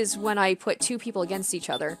 conflict is when I put 2 people against each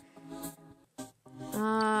other.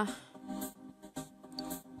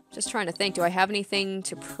 Just trying to think, do I have anything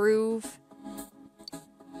to prove?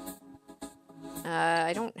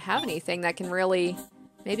 I don't have anything that can really...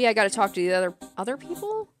 Maybe I gotta talk to the other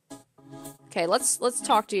people? Okay, let's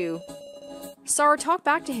talk to you. Sara, talk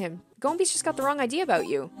back to him. Gombe's just got the wrong idea about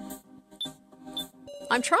you.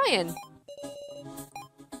 I'm trying.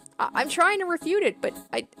 I'm trying to refute it, but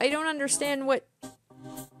I don't understand what...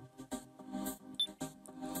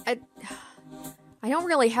 I don't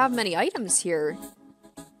really have many items here.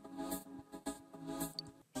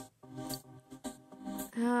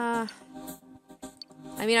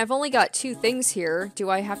 I mean, I've only got 2 things here.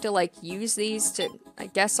 Do I have to, like, use these to... I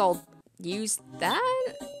guess I'll use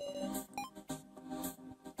that?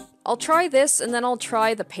 I'll try this, and then I'll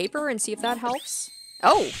try the paper and see if that helps.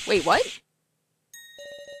 Oh, wait, what?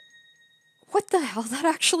 What the hell? That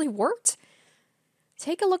actually worked?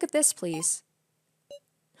 Take a look at this, please.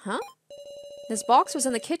 Huh? This box was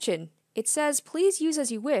in the kitchen. It says, please use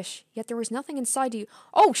as you wish, yet there was nothing inside you.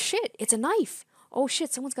 Oh, shit, it's a knife. Oh,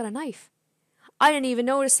 shit, someone's got a knife. I didn't even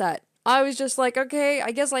notice that. I was just like, okay, I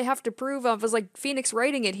guess I have to prove. I was like, Phoenix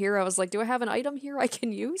writing it here. I was like, do I have an item here I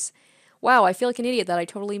can use? Wow, I feel like an idiot that I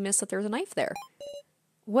totally missed that there's a knife there.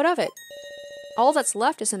 What of it? All that's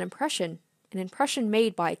left is an impression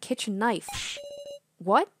made by a kitchen knife.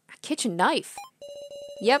 What? A kitchen knife?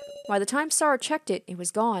 Yep, by the time Sara checked it, it was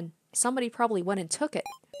gone. Somebody probably went and took it.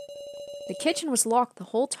 The kitchen was locked the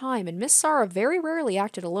whole time, and Miss Sara very rarely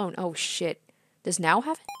acted alone. Oh shit. Does Now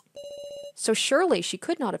have it? So surely she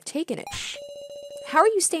could not have taken it. How are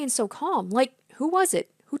you staying so calm? Like, who was it?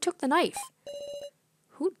 Who took the knife?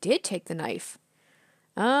 Who did take the knife?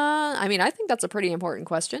 I mean, I think that's a pretty important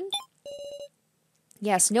question.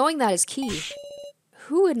 Yes, knowing that is key.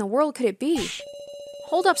 Who in the world could it be?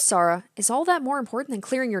 Hold up, Sara. Is all that more important than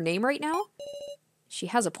clearing your name right now? She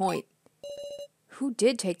has a point. Who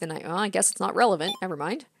did take the knife? Well, I guess it's not relevant. Never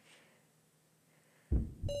mind.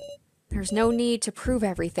 There's no need to prove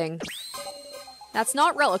everything. That's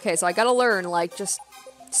not relevant. Okay, so I gotta learn, like, just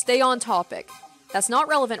stay on topic. That's not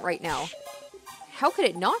relevant right now. How could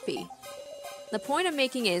it not be? The point I'm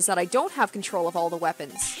making is that I don't have control of all the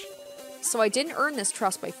weapons. So I didn't earn this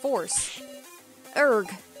trust by force. Erg.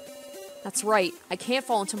 That's right, I can't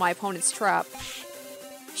fall into my opponent's trap.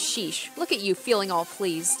 Sheesh, look at you feeling all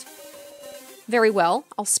pleased. Very well,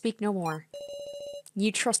 I'll speak no more.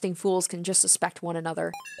 You trusting fools can just suspect one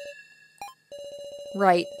another.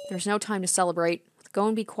 Right, there's no time to celebrate. Go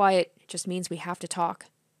and be quiet, it just means we have to talk.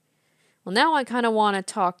 Well, now I kind of want to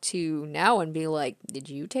talk to now and be like, did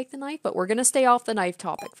you take the knife? But we're going to stay off the knife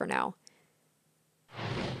topic for now.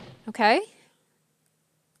 Okay.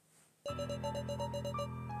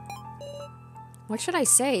 What should I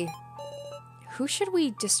say? Who should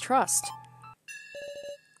we distrust?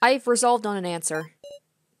 I've resolved on an answer.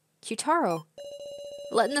 Kyutaro.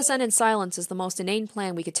 Letting this end in silence is the most inane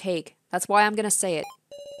plan we could take. That's why I'm going to say it.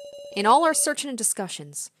 In all our searching and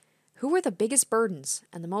discussions, who were the biggest burdens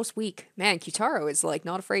and the most weak? Man, Kyutaro is like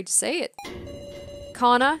not afraid to say it.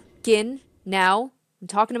 Kana, Gin, now, I'm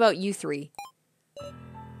talking about you three.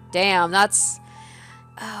 Damn, that's...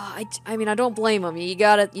 I mean, I don't blame him. You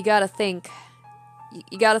gotta think.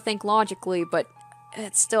 You gotta think logically, but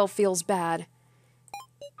it still feels bad.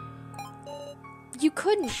 You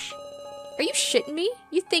couldn't. Are you shitting me?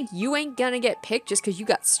 You think you ain't gonna get picked just because you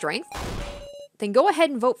got strength? Then go ahead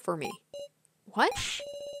and vote for me. What?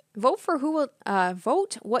 Vote for who will,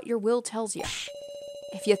 vote what your will tells you.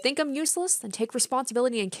 If you think I'm useless, then take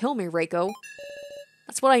responsibility and kill me, Reiko.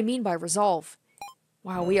 That's what I mean by resolve.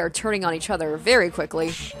 Wow, we are turning on each other very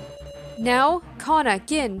quickly. Now, Kana,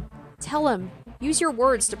 Gin, tell him. Use your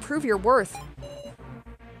words to prove your worth.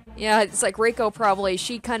 Yeah, it's like Reiko probably,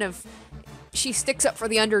 she sticks up for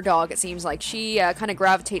the underdog, it seems like. She kind of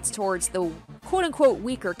gravitates towards the quote-unquote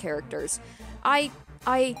weaker characters. I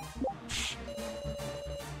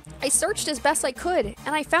searched as best I could,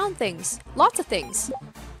 and I found things. Lots of things.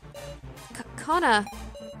 Kana.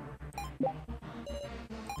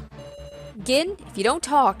 Gin, if you don't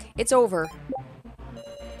talk, it's over.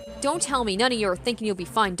 Don't tell me none of you are thinking you'll be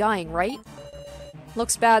fine dying, right?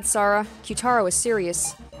 Looks bad, Sara. Kyutaro is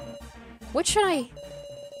serious. What should I...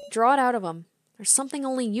 draw it out of him? There's something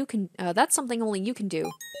only you can... that's something only you can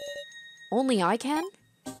do. Only I can?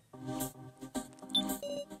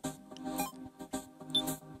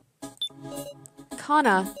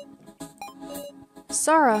 Kana.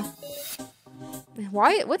 Sara.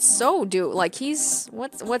 Why? What's So do? Like, he's...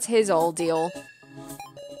 What's his old deal?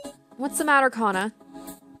 What's the matter, Kana?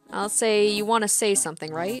 I'll say you want to say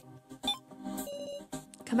something, right?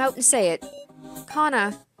 Come out and say it.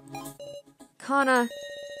 Kana. Kana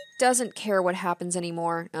doesn't care what happens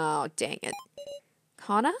anymore. Oh, dang it.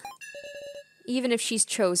 Kana? Even if she's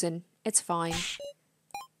chosen, it's fine.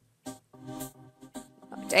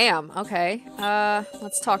 Oh, damn, okay.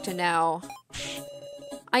 Let's talk to Now.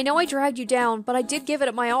 I know I dragged you down, but I did give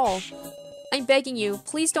it my all. I'm begging you,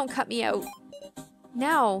 please don't cut me out.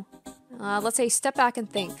 Now. Let's say step back and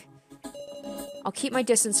think. I'll keep my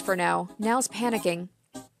distance for now. Now's panicking.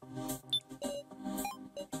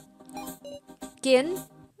 Gin?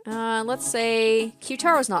 Let's say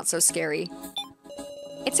Kyutaro's not so scary.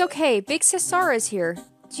 It's okay, Big Sis Sara is here.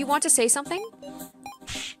 Do you want to say something?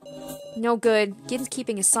 No good. Gin's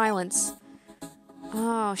keeping his silence.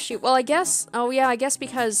 Oh, shoot. Well, I guess... Oh, yeah, I guess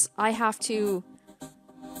because I have to...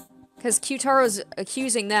 Because Kyutaro's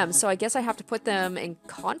accusing them, so I guess I have to put them in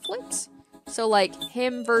conflict? So, like,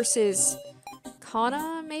 him versus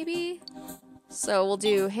Kana, maybe? So we'll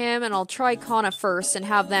do him, and I'll try Kana first and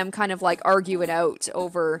have them kind of, like, argue it out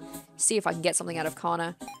over... See if I can get something out of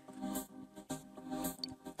Kana.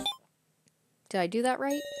 Did I do that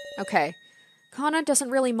right? Okay. Kana doesn't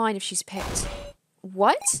really mind if she's picked.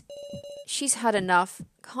 What? She's had enough.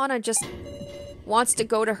 Kana just wants to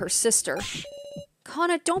go to her sister.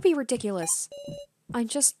 Kana, don't be ridiculous. I'm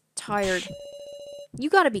just tired. You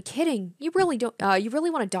gotta be kidding. You really don't, you really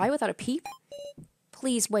want to die without a peep?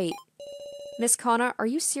 Please wait. Miss Kana, are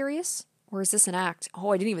you serious? Or is this an act?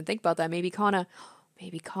 Oh, I didn't even think about that. Maybe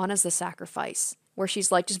Kana's the sacrifice. Where she's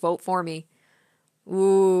like, just vote for me.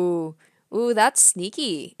 Ooh, that's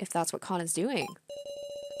sneaky, if that's what Kana's doing.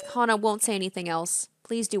 Kana won't say anything else.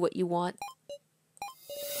 Please do what you want.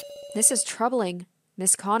 This is troubling.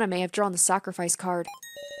 Miss Kana may have drawn the sacrifice card.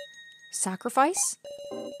 Sacrifice?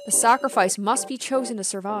 The sacrifice must be chosen to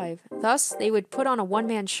survive. Thus, they would put on a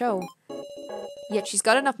one-man show. Yet she's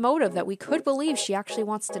got enough motive that we could believe she actually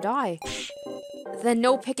wants to die. Then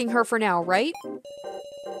no picking her for now, right?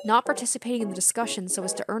 Not participating in the discussion so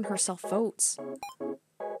as to earn herself votes.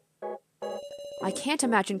 I can't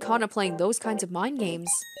imagine Kana playing those kinds of mind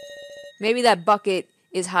games. Maybe that bucket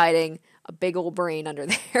is hiding a big old brain under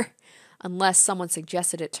there. Unless someone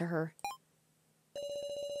suggested it to her.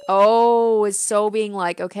 Oh, is so being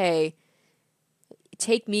like, okay,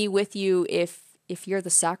 take me with you if you're the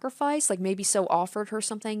sacrifice? Like maybe so offered her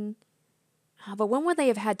something. But when would they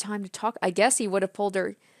have had time to talk? I guess he would have pulled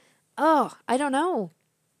her. Oh, I don't know.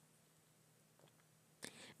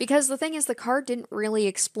 Because the thing is, the card didn't really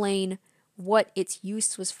explain what its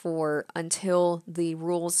use was for until the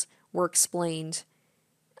rules were explained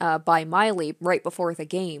by Miley right before the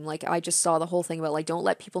game. Like, I just saw the whole thing about, like, don't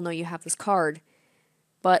let people know you have this card.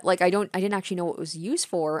 But, like, I didn't actually know what it was used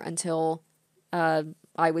for until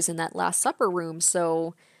I was in that Last Supper room.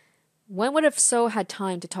 So, when would have So had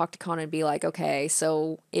time to talk to Connor and be like, okay,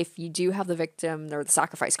 so if you do have the victim or the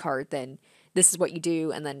sacrifice card, then this is what you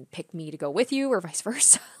do, and then pick me to go with you, or vice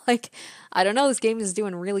versa. Like, I don't know, this game is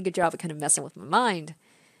doing a really good job of kind of messing with my mind.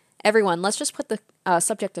 Everyone, let's just put the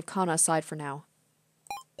subject of Kana aside for now.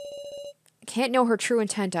 Can't know her true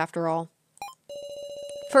intent after all.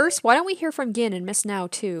 First, why don't we hear from Gin and Miss Now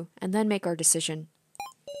too, and then make our decision.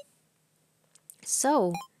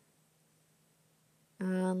 So,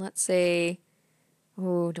 let's say,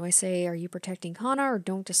 oh, do I say, are you protecting Kana, or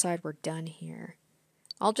don't decide we're done here?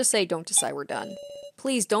 I'll just say don't decide we're done.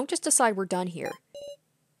 Please, don't just decide we're done here.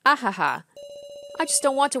 Ahaha. I just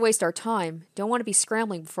don't want to waste our time. Don't want to be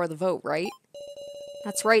scrambling before the vote, right?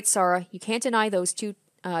 That's right, Sara. You can't deny those two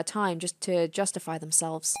time just to justify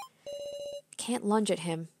themselves. Can't lunge at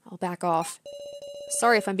him. I'll back off.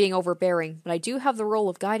 Sorry if I'm being overbearing, but I do have the role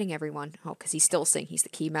of guiding everyone. Oh, because he's still saying he's the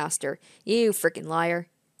key master. You frickin' liar.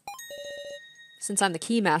 Since I'm the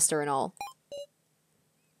key master and all.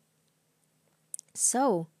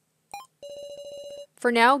 So,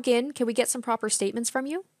 for now, Gin, can we get some proper statements from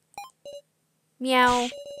you? Meow.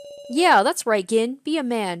 Yeah, that's right, Gin. Be a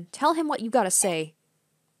man. Tell him what you gotta say.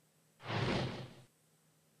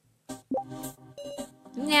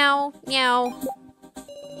 Meow, meow.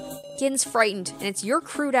 Gin's frightened, and it's your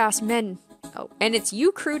crude-ass men. Oh, and it's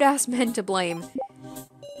you crude-ass men to blame.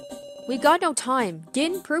 We've got no time.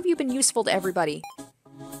 Gin, prove you've been useful to everybody.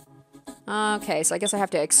 Okay, so I guess I have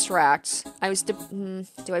to extract. Do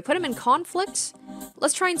I put him in conflict?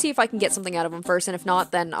 Let's try and see if I can get something out of him first, and if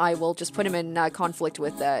not, then I will just put him in conflict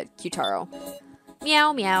with Kyutaro.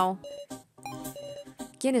 Meow, meow.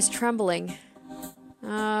 Gin is trembling.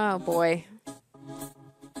 Oh, boy.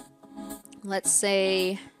 Let's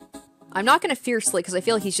say... I'm not going to fiercely, because I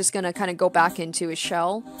feel like he's just going to kind of go back into his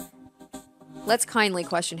shell. Let's kindly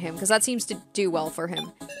question him, because that seems to do well for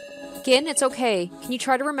him. Gin, it's okay. Can you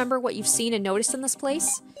try to remember what you've seen and noticed in this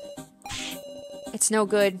place? It's no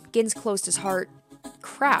good. Gin's closed his heart.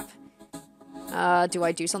 Crap. Do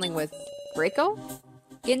I do something with Reiko?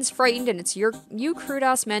 Gin's frightened and it's you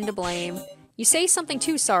crude-ass men to blame. You say something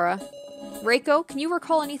too, Sara. Reiko, can you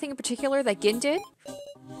recall anything in particular that Gin did?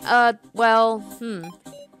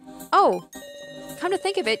 Oh, come to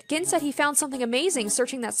think of it, Gin said he found something amazing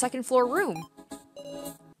searching that second floor room.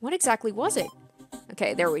 What exactly was it?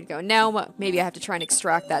 Okay, there we go. Now, maybe I have to try and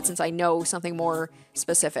extract that since I know something more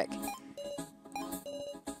specific.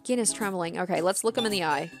 Gin is trembling. Okay, let's look him in the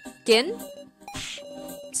eye. Gin?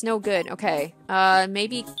 It's no good. Okay.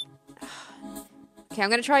 Maybe... Okay, I'm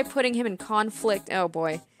gonna try putting him in conflict. Oh,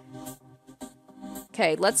 boy.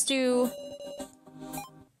 Okay, let's do...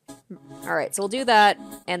 Alright, so we'll do that,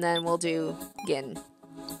 and then we'll do Gin.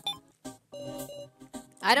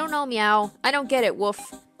 I don't know, Meow. I don't get it, Woof.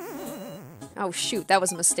 Oh, shoot, that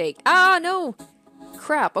was a mistake. Ah, no!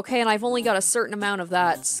 Crap, okay, and I've only got a certain amount of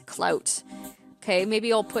that clout. Okay,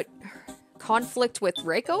 maybe I'll put conflict with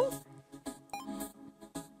Reiko?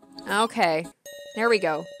 Okay, there we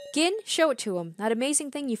go. Gin, show it to him. That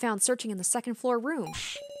amazing thing you found searching in the second floor room.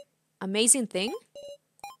 Amazing thing?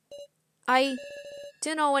 I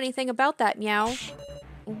don't know anything about that, Meow.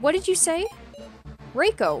 What did you say?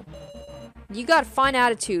 Reiko. You got a fine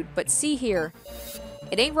attitude, but see here.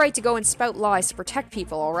 It ain't right to go and spout lies to protect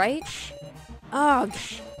people, alright? Ugh.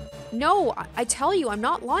 No, I tell you, I'm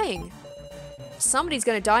not lying. Somebody's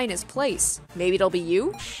gonna die in his place. Maybe it'll be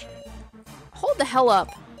you? Hold the hell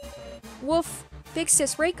up. Woof. Big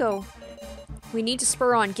sis Reiko. We need to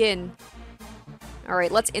spur on Gin.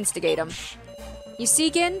 Alright, let's instigate him. You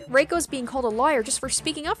see, Gin? Reiko's being called a liar just for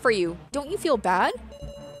speaking up for you. Don't you feel bad?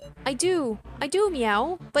 I do,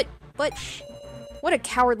 Meow. But... What a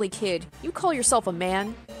cowardly kid. You call yourself a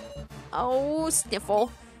man? Oh,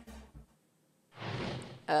 sniffle.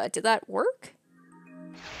 Did that work?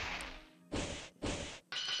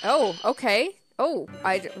 Oh, okay. Oh,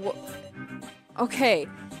 okay.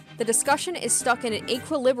 The discussion is stuck in an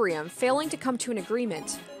equilibrium, failing to come to an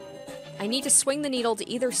agreement. I need to swing the needle to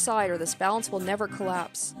either side or this balance will never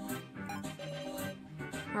collapse.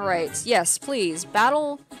 Alright, yes, please.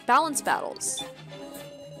 Balance battles.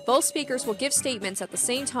 Both speakers will give statements at the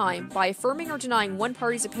same time. By affirming or denying one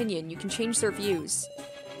party's opinion, you can change their views.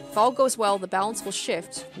 If all goes well, the balance will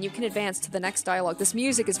shift, and you can advance to the next dialogue. This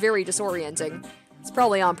music is very disorienting. It's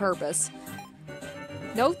probably on purpose.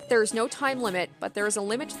 Note that there is no time limit, but there is a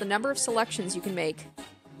limit to the number of selections you can make.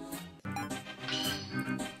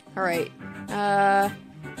 Alright.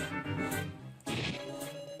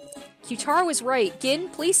 Kyutaro is right. Gin,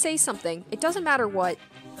 please say something. It doesn't matter what.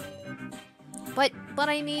 But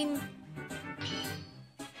I mean...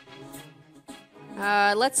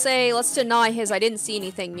 let's deny his I didn't see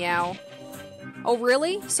anything, meow. Oh,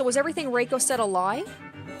 really? So was everything Reiko said a lie?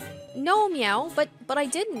 No, meow, but I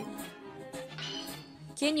didn't.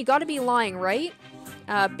 Gin, you gotta be lying, right?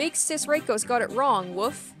 Big sis Reiko's got it wrong,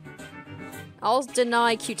 woof. I'll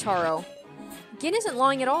deny Kyutaro. Gin isn't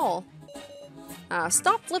lying at all.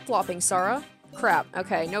 Stop flip-flopping, Sara. Crap,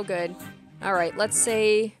 okay, no good. Alright, let's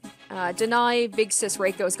say... deny Big Sis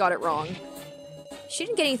Reiko's got it wrong. She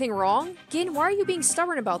didn't get anything wrong. Gin, why are you being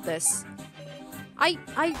stubborn about this? I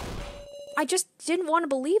just didn't want to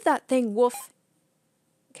believe that thing, woof.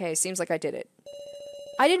 Okay, seems like I did it.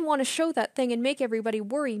 I didn't want to show that thing and make everybody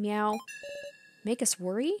worry, meow. Make us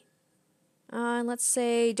worry? Let's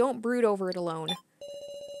say, don't brood over it alone.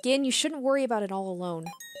 Gin, you shouldn't worry about it all alone.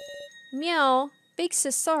 Meow, Big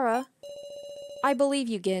Sis Sara. I believe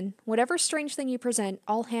you, Gin. Whatever strange thing you present,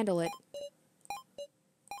 I'll handle it.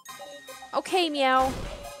 Okay, meow.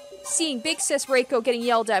 Seeing Big Sis Reiko getting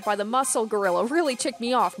yelled at by the muscle gorilla really ticked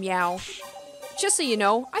me off, meow. Just so you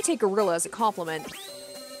know, I take gorilla as a compliment.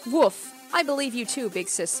 Woof. I believe you too, Big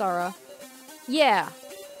Sis Sara. Yeah.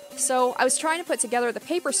 So, I was trying to put together the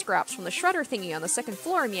paper scraps from the shredder thingy on the second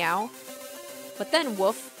floor, meow. But then,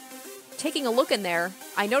 woof. Taking a look in there,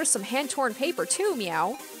 I noticed some hand-torn paper too,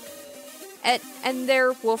 meow. And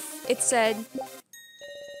there, woof, it said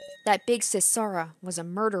that Big Sis Sara was a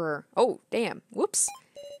murderer. Oh, damn. Whoops.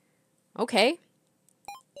 Okay.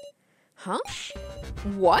 Huh?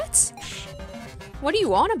 What? What are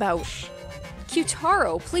you on about?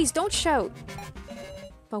 Kyutaro, please don't shout.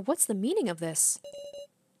 But what's the meaning of this?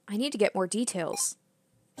 I need to get more details.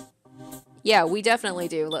 Yeah, we definitely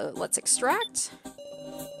do. Let's extract.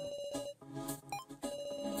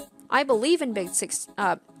 I believe in Big Sis,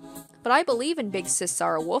 but I believe in Big Sis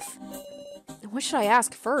Sara, woof. What should I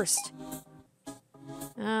ask first?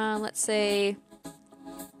 Let's say...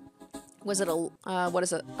 Was it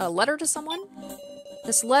a letter to someone?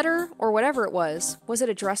 This letter, or whatever it was it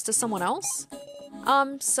addressed to someone else?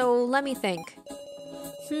 So let me think.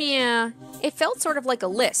 Yeah, it felt sort of like a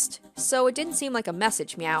list, so it didn't seem like a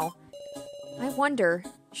message, meow. I wonder,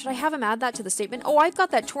 should I have him add that to the statement? Oh, I've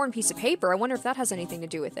got that torn piece of paper. I wonder if that has anything to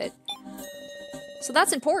do with it. So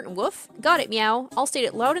that's important, woof. Got it, meow. I'll state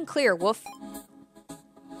it loud and clear, woof.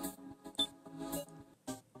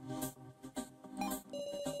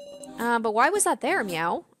 But why was that there,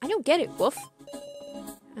 meow? I don't get it, woof.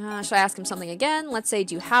 Should I ask him something again? Let's say,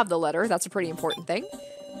 do you have the letter? That's a pretty important thing.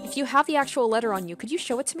 If you have the actual letter on you, could you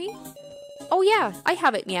show it to me? Oh yeah, I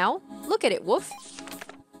have it, meow. Look at it, woof.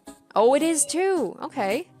 Oh, it is too.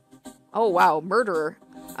 Okay. Oh wow, murderer.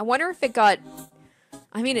 I wonder if it got...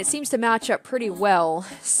 I mean, it seems to match up pretty well.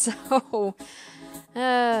 So...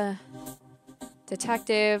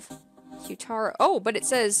 Detective... Kyutaro. Oh, but it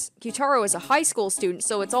says Kyutaro is a high school student,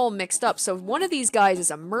 so it's all mixed up. So one of these guys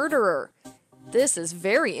is a murderer. This is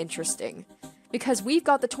very interesting. Because we've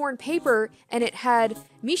got the torn paper, and it had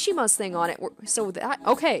Mishima's thing on it. So that...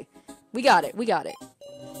 Okay. We got it. We got it.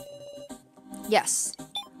 Yes.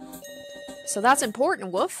 So that's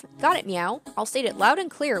important, woof. Got it, meow. I'll state it loud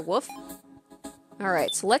and clear, woof.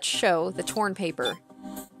 Alright, so let's show the torn paper.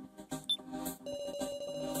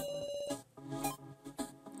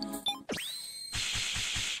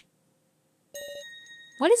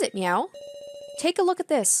 What is it, meow? Take a look at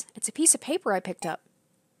this. It's a piece of paper I picked up.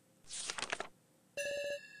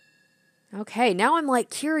 Okay, now I'm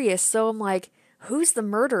like curious, so I'm like, who's the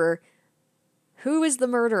murderer? Who is the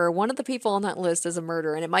murderer? One of the people on that list is a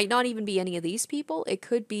murderer, and it might not even be any of these people. It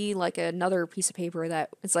could be like another piece of paper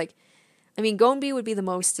that it's like, I mean, Gonbi would be the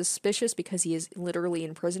most suspicious because he is literally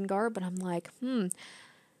in prison garb, but I'm like,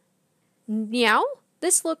 meow?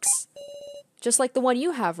 This looks just like the one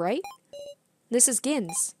you have, right? This is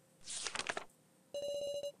Gin's.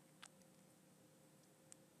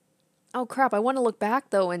 Oh crap, I want to look back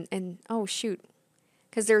though and oh shoot.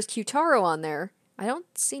 Because there's Kyutaro on there. I don't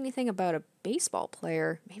see anything about a baseball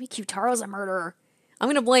player. Maybe Kyutaro's a murderer.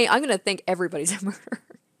 I'm gonna think everybody's a murderer.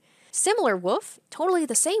 Similar, woof. Totally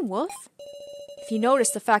the same, woof. If you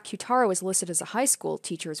notice, the fact Kyutaro is listed as a high school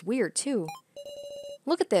teacher is weird too.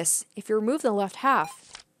 Look at this. If you remove the left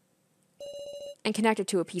half. and connected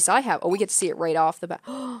to a piece I have. Oh, we get to see it right off the bat.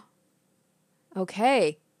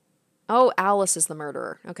 Okay. Oh, Alice is the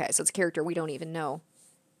murderer. Okay, so it's a character we don't even know.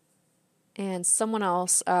 And someone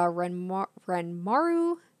else,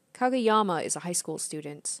 Renmaru Kageyama is a high school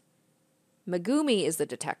student. Megumi is the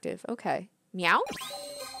detective. Okay. Meow?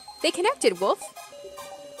 They connected, Wolf.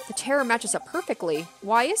 The terror matches up perfectly.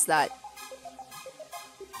 Why is that?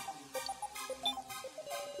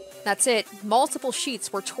 That's it. Multiple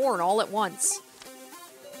sheets were torn all at once.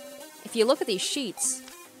 If you look at these sheets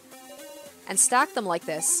and stack them like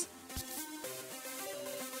this,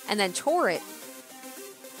 and then tore it,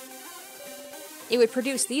 it would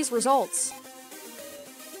produce these results.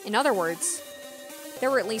 In other words,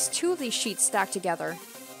 there were at least 2 of these sheets stacked together.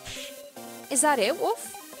 Is that it,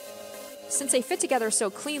 Wolf? Since they fit together so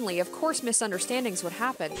cleanly, of course misunderstandings would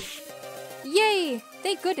happen. Yay!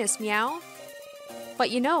 Thank goodness, Meow.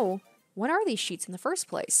 But you know, what are these sheets in the first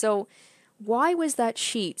place? So, why was that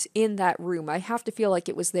sheet in that room? I have to feel like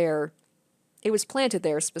it was there. It was planted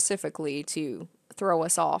there specifically to throw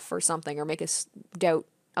us off or something, or make us doubt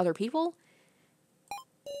other people.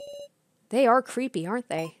 They are creepy, aren't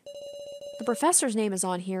they? The professor's name is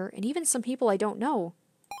on here, and even some people I don't know.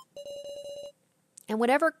 And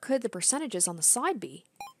whatever could the percentages on the side be?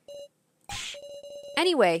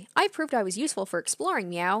 Anyway, I proved I was useful for exploring,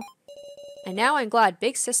 Meow. And now I'm glad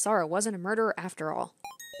Big Sis Sara wasn't a murderer after all.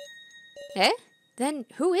 Eh? Then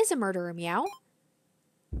who is a murderer, Meow?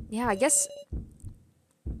 Yeah, I guess...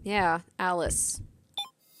 Yeah, Alice.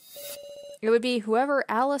 It would be whoever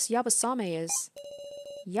Alice Yabasame is.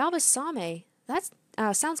 Yabasame? That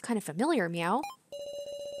sounds kind of familiar, Meow.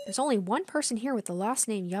 There's only one person here with the last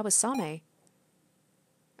name Yabasame.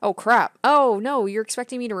 Oh, crap. Oh, no, you're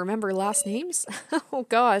expecting me to remember last names? Oh,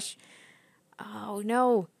 gosh. Oh,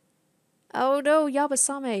 no. Oh, no,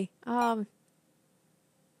 Yabasame.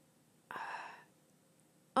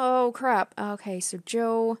 Oh, crap. Okay, so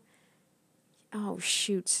Joe... Oh,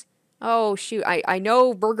 shoot. Oh, shoot. I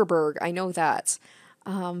know Burgerberg. I know that.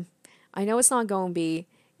 I know it's not Gombe.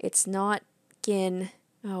 It's not Gin.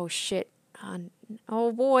 Oh, shit.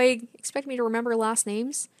 Oh, boy. Expect me to remember last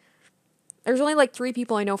names? There's only like 3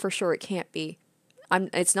 people I know for sure it can't be.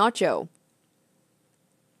 It's not Joe.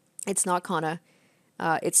 It's not Kana.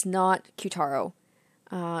 It's not Kyutaro.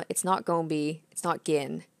 It's not Gombe. It's not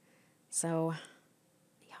Gin. So,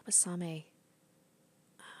 Yabasame.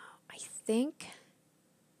 I think...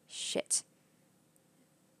 Shit.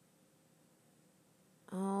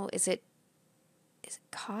 Oh, is it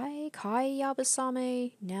Kai? Kai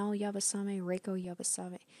Yabasame? Now Yabasame? Reiko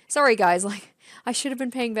Yabasame? Sorry, guys. Like, I should have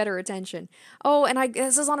been paying better attention. Oh, and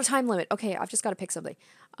this is on a time limit. Okay, I've just got to pick something.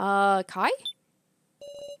 Kai?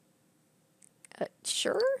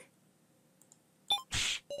 Sure?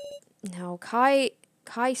 No, Kai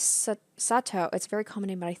Sato. It's a very common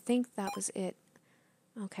name, but I think that was it.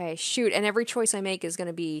 Okay, shoot. And every choice I make is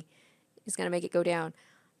gonna make it go down.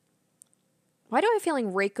 Why do I have a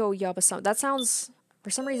feeling Reiko Yabasame? That sounds, for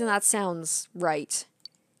some reason, that sounds right.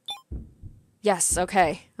 Yes,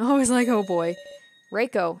 okay. I was like, oh boy.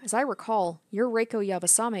 Reiko, as I recall, you're Reiko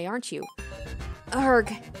Yabasame, aren't you?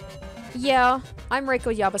 Urgh. Yeah, I'm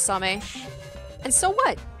Reiko Yabasame. And so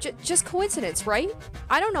what? Just coincidence, right?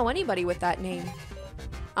 I don't know anybody with that name.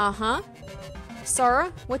 Uh-huh.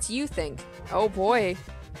 Sara, what do you think? Oh boy.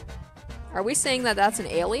 Are we saying that that's an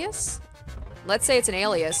alias? Let's say it's an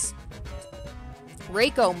alias.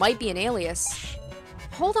 Reiko might be an alias.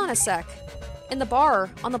 Hold on a sec. In the bar,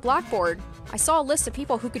 on the blackboard, I saw a list of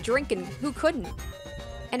people who could drink and who couldn't.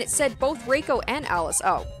 And it said both Reiko and Alice.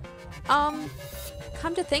 Oh. Come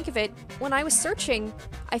to think of it, when I was searching,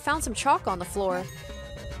 I found some chalk on the floor.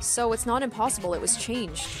 So it's not impossible it was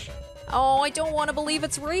changed. Oh, I don't want to believe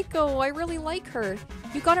it's Reiko. I really like her.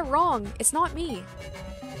 You got it wrong. It's not me.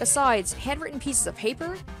 Besides, handwritten pieces of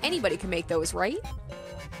paper? Anybody can make those, right?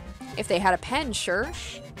 If they had a pen, sure.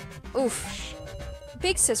 Oof.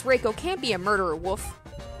 Big Sis Reiko can't be a murderer, Wolf.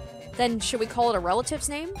 Then should we call it a relative's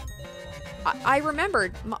name? I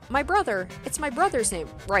remembered. My brother. It's my brother's name.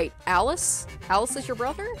 Right. Alice? Alice is your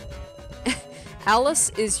brother? Alice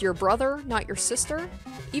is your brother, not your sister?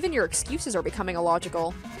 Even your excuses are becoming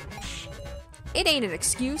illogical. It ain't an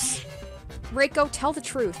excuse. Reiko, tell the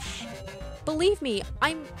truth. Believe me,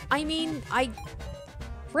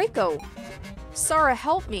 Reiko. Sara,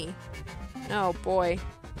 help me. Oh, boy.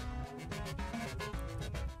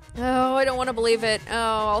 Oh, I don't want to believe it.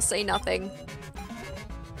 Oh, I'll say nothing.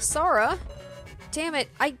 Sara? Damn it,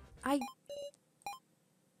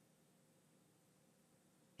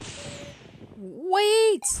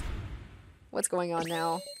 Wait! What's going on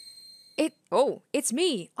now? Oh, it's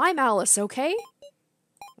me. I'm Alice, okay?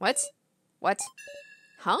 What? What?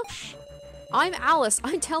 Huh? I'm Alice,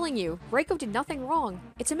 I'm telling you. Reiko did nothing wrong.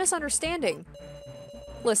 It's a misunderstanding.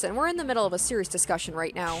 Listen, we're in the middle of a serious discussion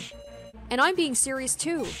right now. And I'm being serious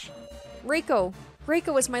too. Reiko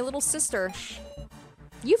is my little sister.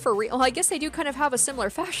 You for real? Well, I guess they do kind of have a similar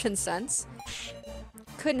fashion sense.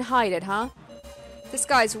 Couldn't hide it, huh? This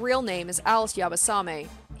guy's real name is Alice Yabasame.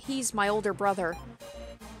 He's my older brother.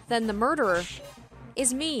 Then the murderer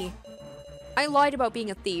is me. I lied about being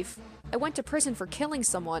a thief. I went to prison for killing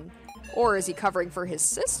someone. Or is he covering for his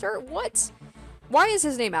sister? What? Why is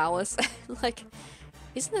his name Alice? Like,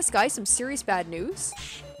 isn't this guy some serious bad news?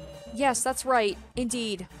 Yes, that's right.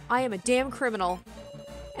 Indeed. I am a damn criminal.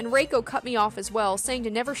 And Reiko cut me off as well, saying to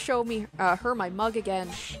never show me her my mug again.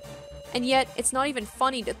 And yet, it's not even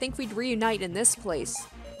funny to think we'd reunite in this place.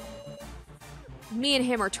 Me and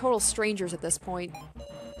him are total strangers at this point.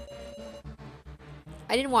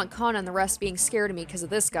 I didn't want Kana and the rest being scared of me because of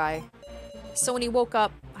this guy. So when he woke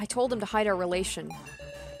up, I told him to hide our relation.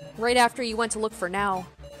 Right after you went to look for Now.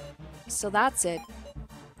 So that's it.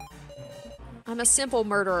 I'm a simple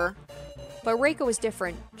murderer. But Reiko is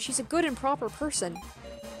different. She's a good and proper person.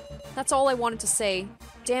 That's all I wanted to say.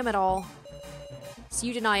 Damn it all. So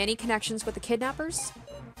you deny any connections with the kidnappers?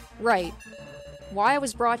 Right. Why I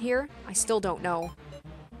was brought here, I still don't know.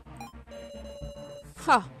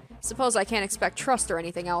 Huh. Suppose I can't expect trust or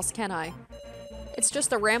anything else, can I? It's just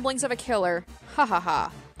the ramblings of a killer. Ha ha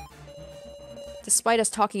ha. Despite us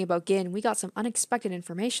talking about Gin, we got some unexpected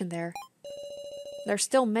information there. There are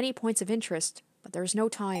still many points of interest, but there's no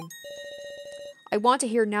time. I want to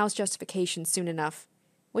hear Now's justification soon enough.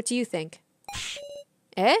 What do you think?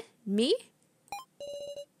 Eh? Me?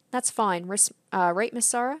 That's fine. Right, Miss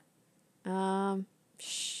Sara? Oh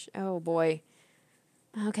boy.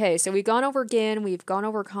 Okay, so we've gone over Gin, we've gone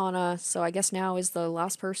over Kana, so I guess Now is the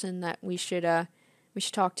last person that we should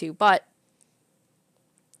talk to. But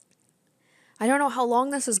I don't know how long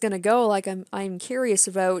this is gonna go. Like, I'm curious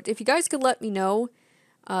about, if you guys could let me know,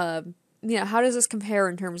 you know, how does this compare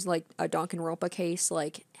in terms of, like, a Danganronpa case?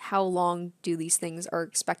 Like, how long do these things are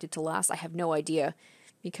expected to last? I have no idea,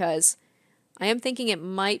 because I am thinking it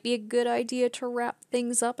might be a good idea to wrap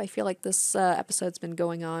things up. I feel like this episode's been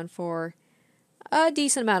going on for a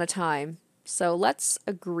decent amount of time. So let's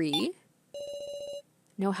agree.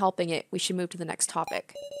 No helping it. We should move to the next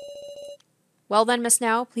topic. Well then, Miss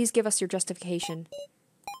Now, please give us your justification.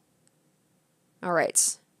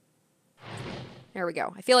 Alright. There we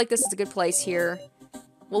go. I feel like this is a good place here.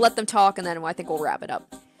 We'll let them talk and then I think we'll wrap it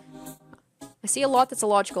up. I see a lot that's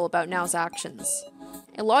illogical about Now's actions.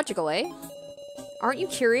 Illogical, eh? Aren't you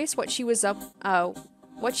curious what she was up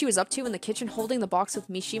to in the kitchen holding the box with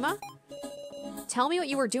Mishima? Tell me what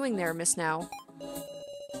you were doing there, Miss Now.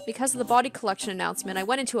 Because of the body collection announcement, I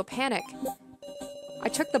went into a panic. I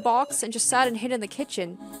took the box and just sat and hid in the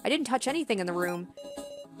kitchen. I didn't touch anything in the room.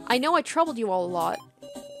 I know I troubled you all a lot,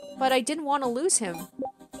 but I didn't want to lose him.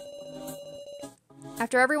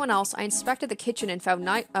 After everyone else, I inspected the kitchen and found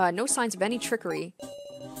no signs of any trickery.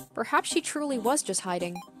 Perhaps she truly was just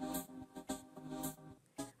hiding.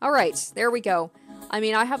 Alright, there we go. I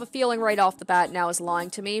mean, I have a feeling right off the bat Now is lying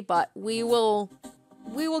to me, but we will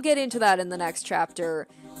get into that in the next chapter.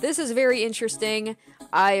 This is very interesting.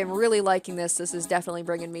 I am really liking this. This is definitely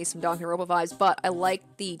bringing me some Danganronpa vibes, but I like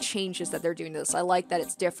the changes that they're doing to this. I like that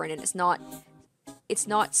it's different, and it's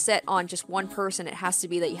not set on just one person. It has to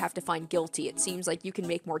be that you have to find guilty. It seems like you can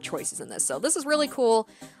make more choices in this. So this is really cool.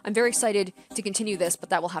 I'm very excited to continue this, but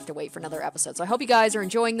that will have to wait for another episode. So I hope you guys are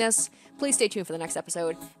enjoying this. Please stay tuned for the next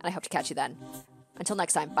episode, and I hope to catch you then. Until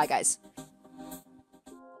next time, bye guys.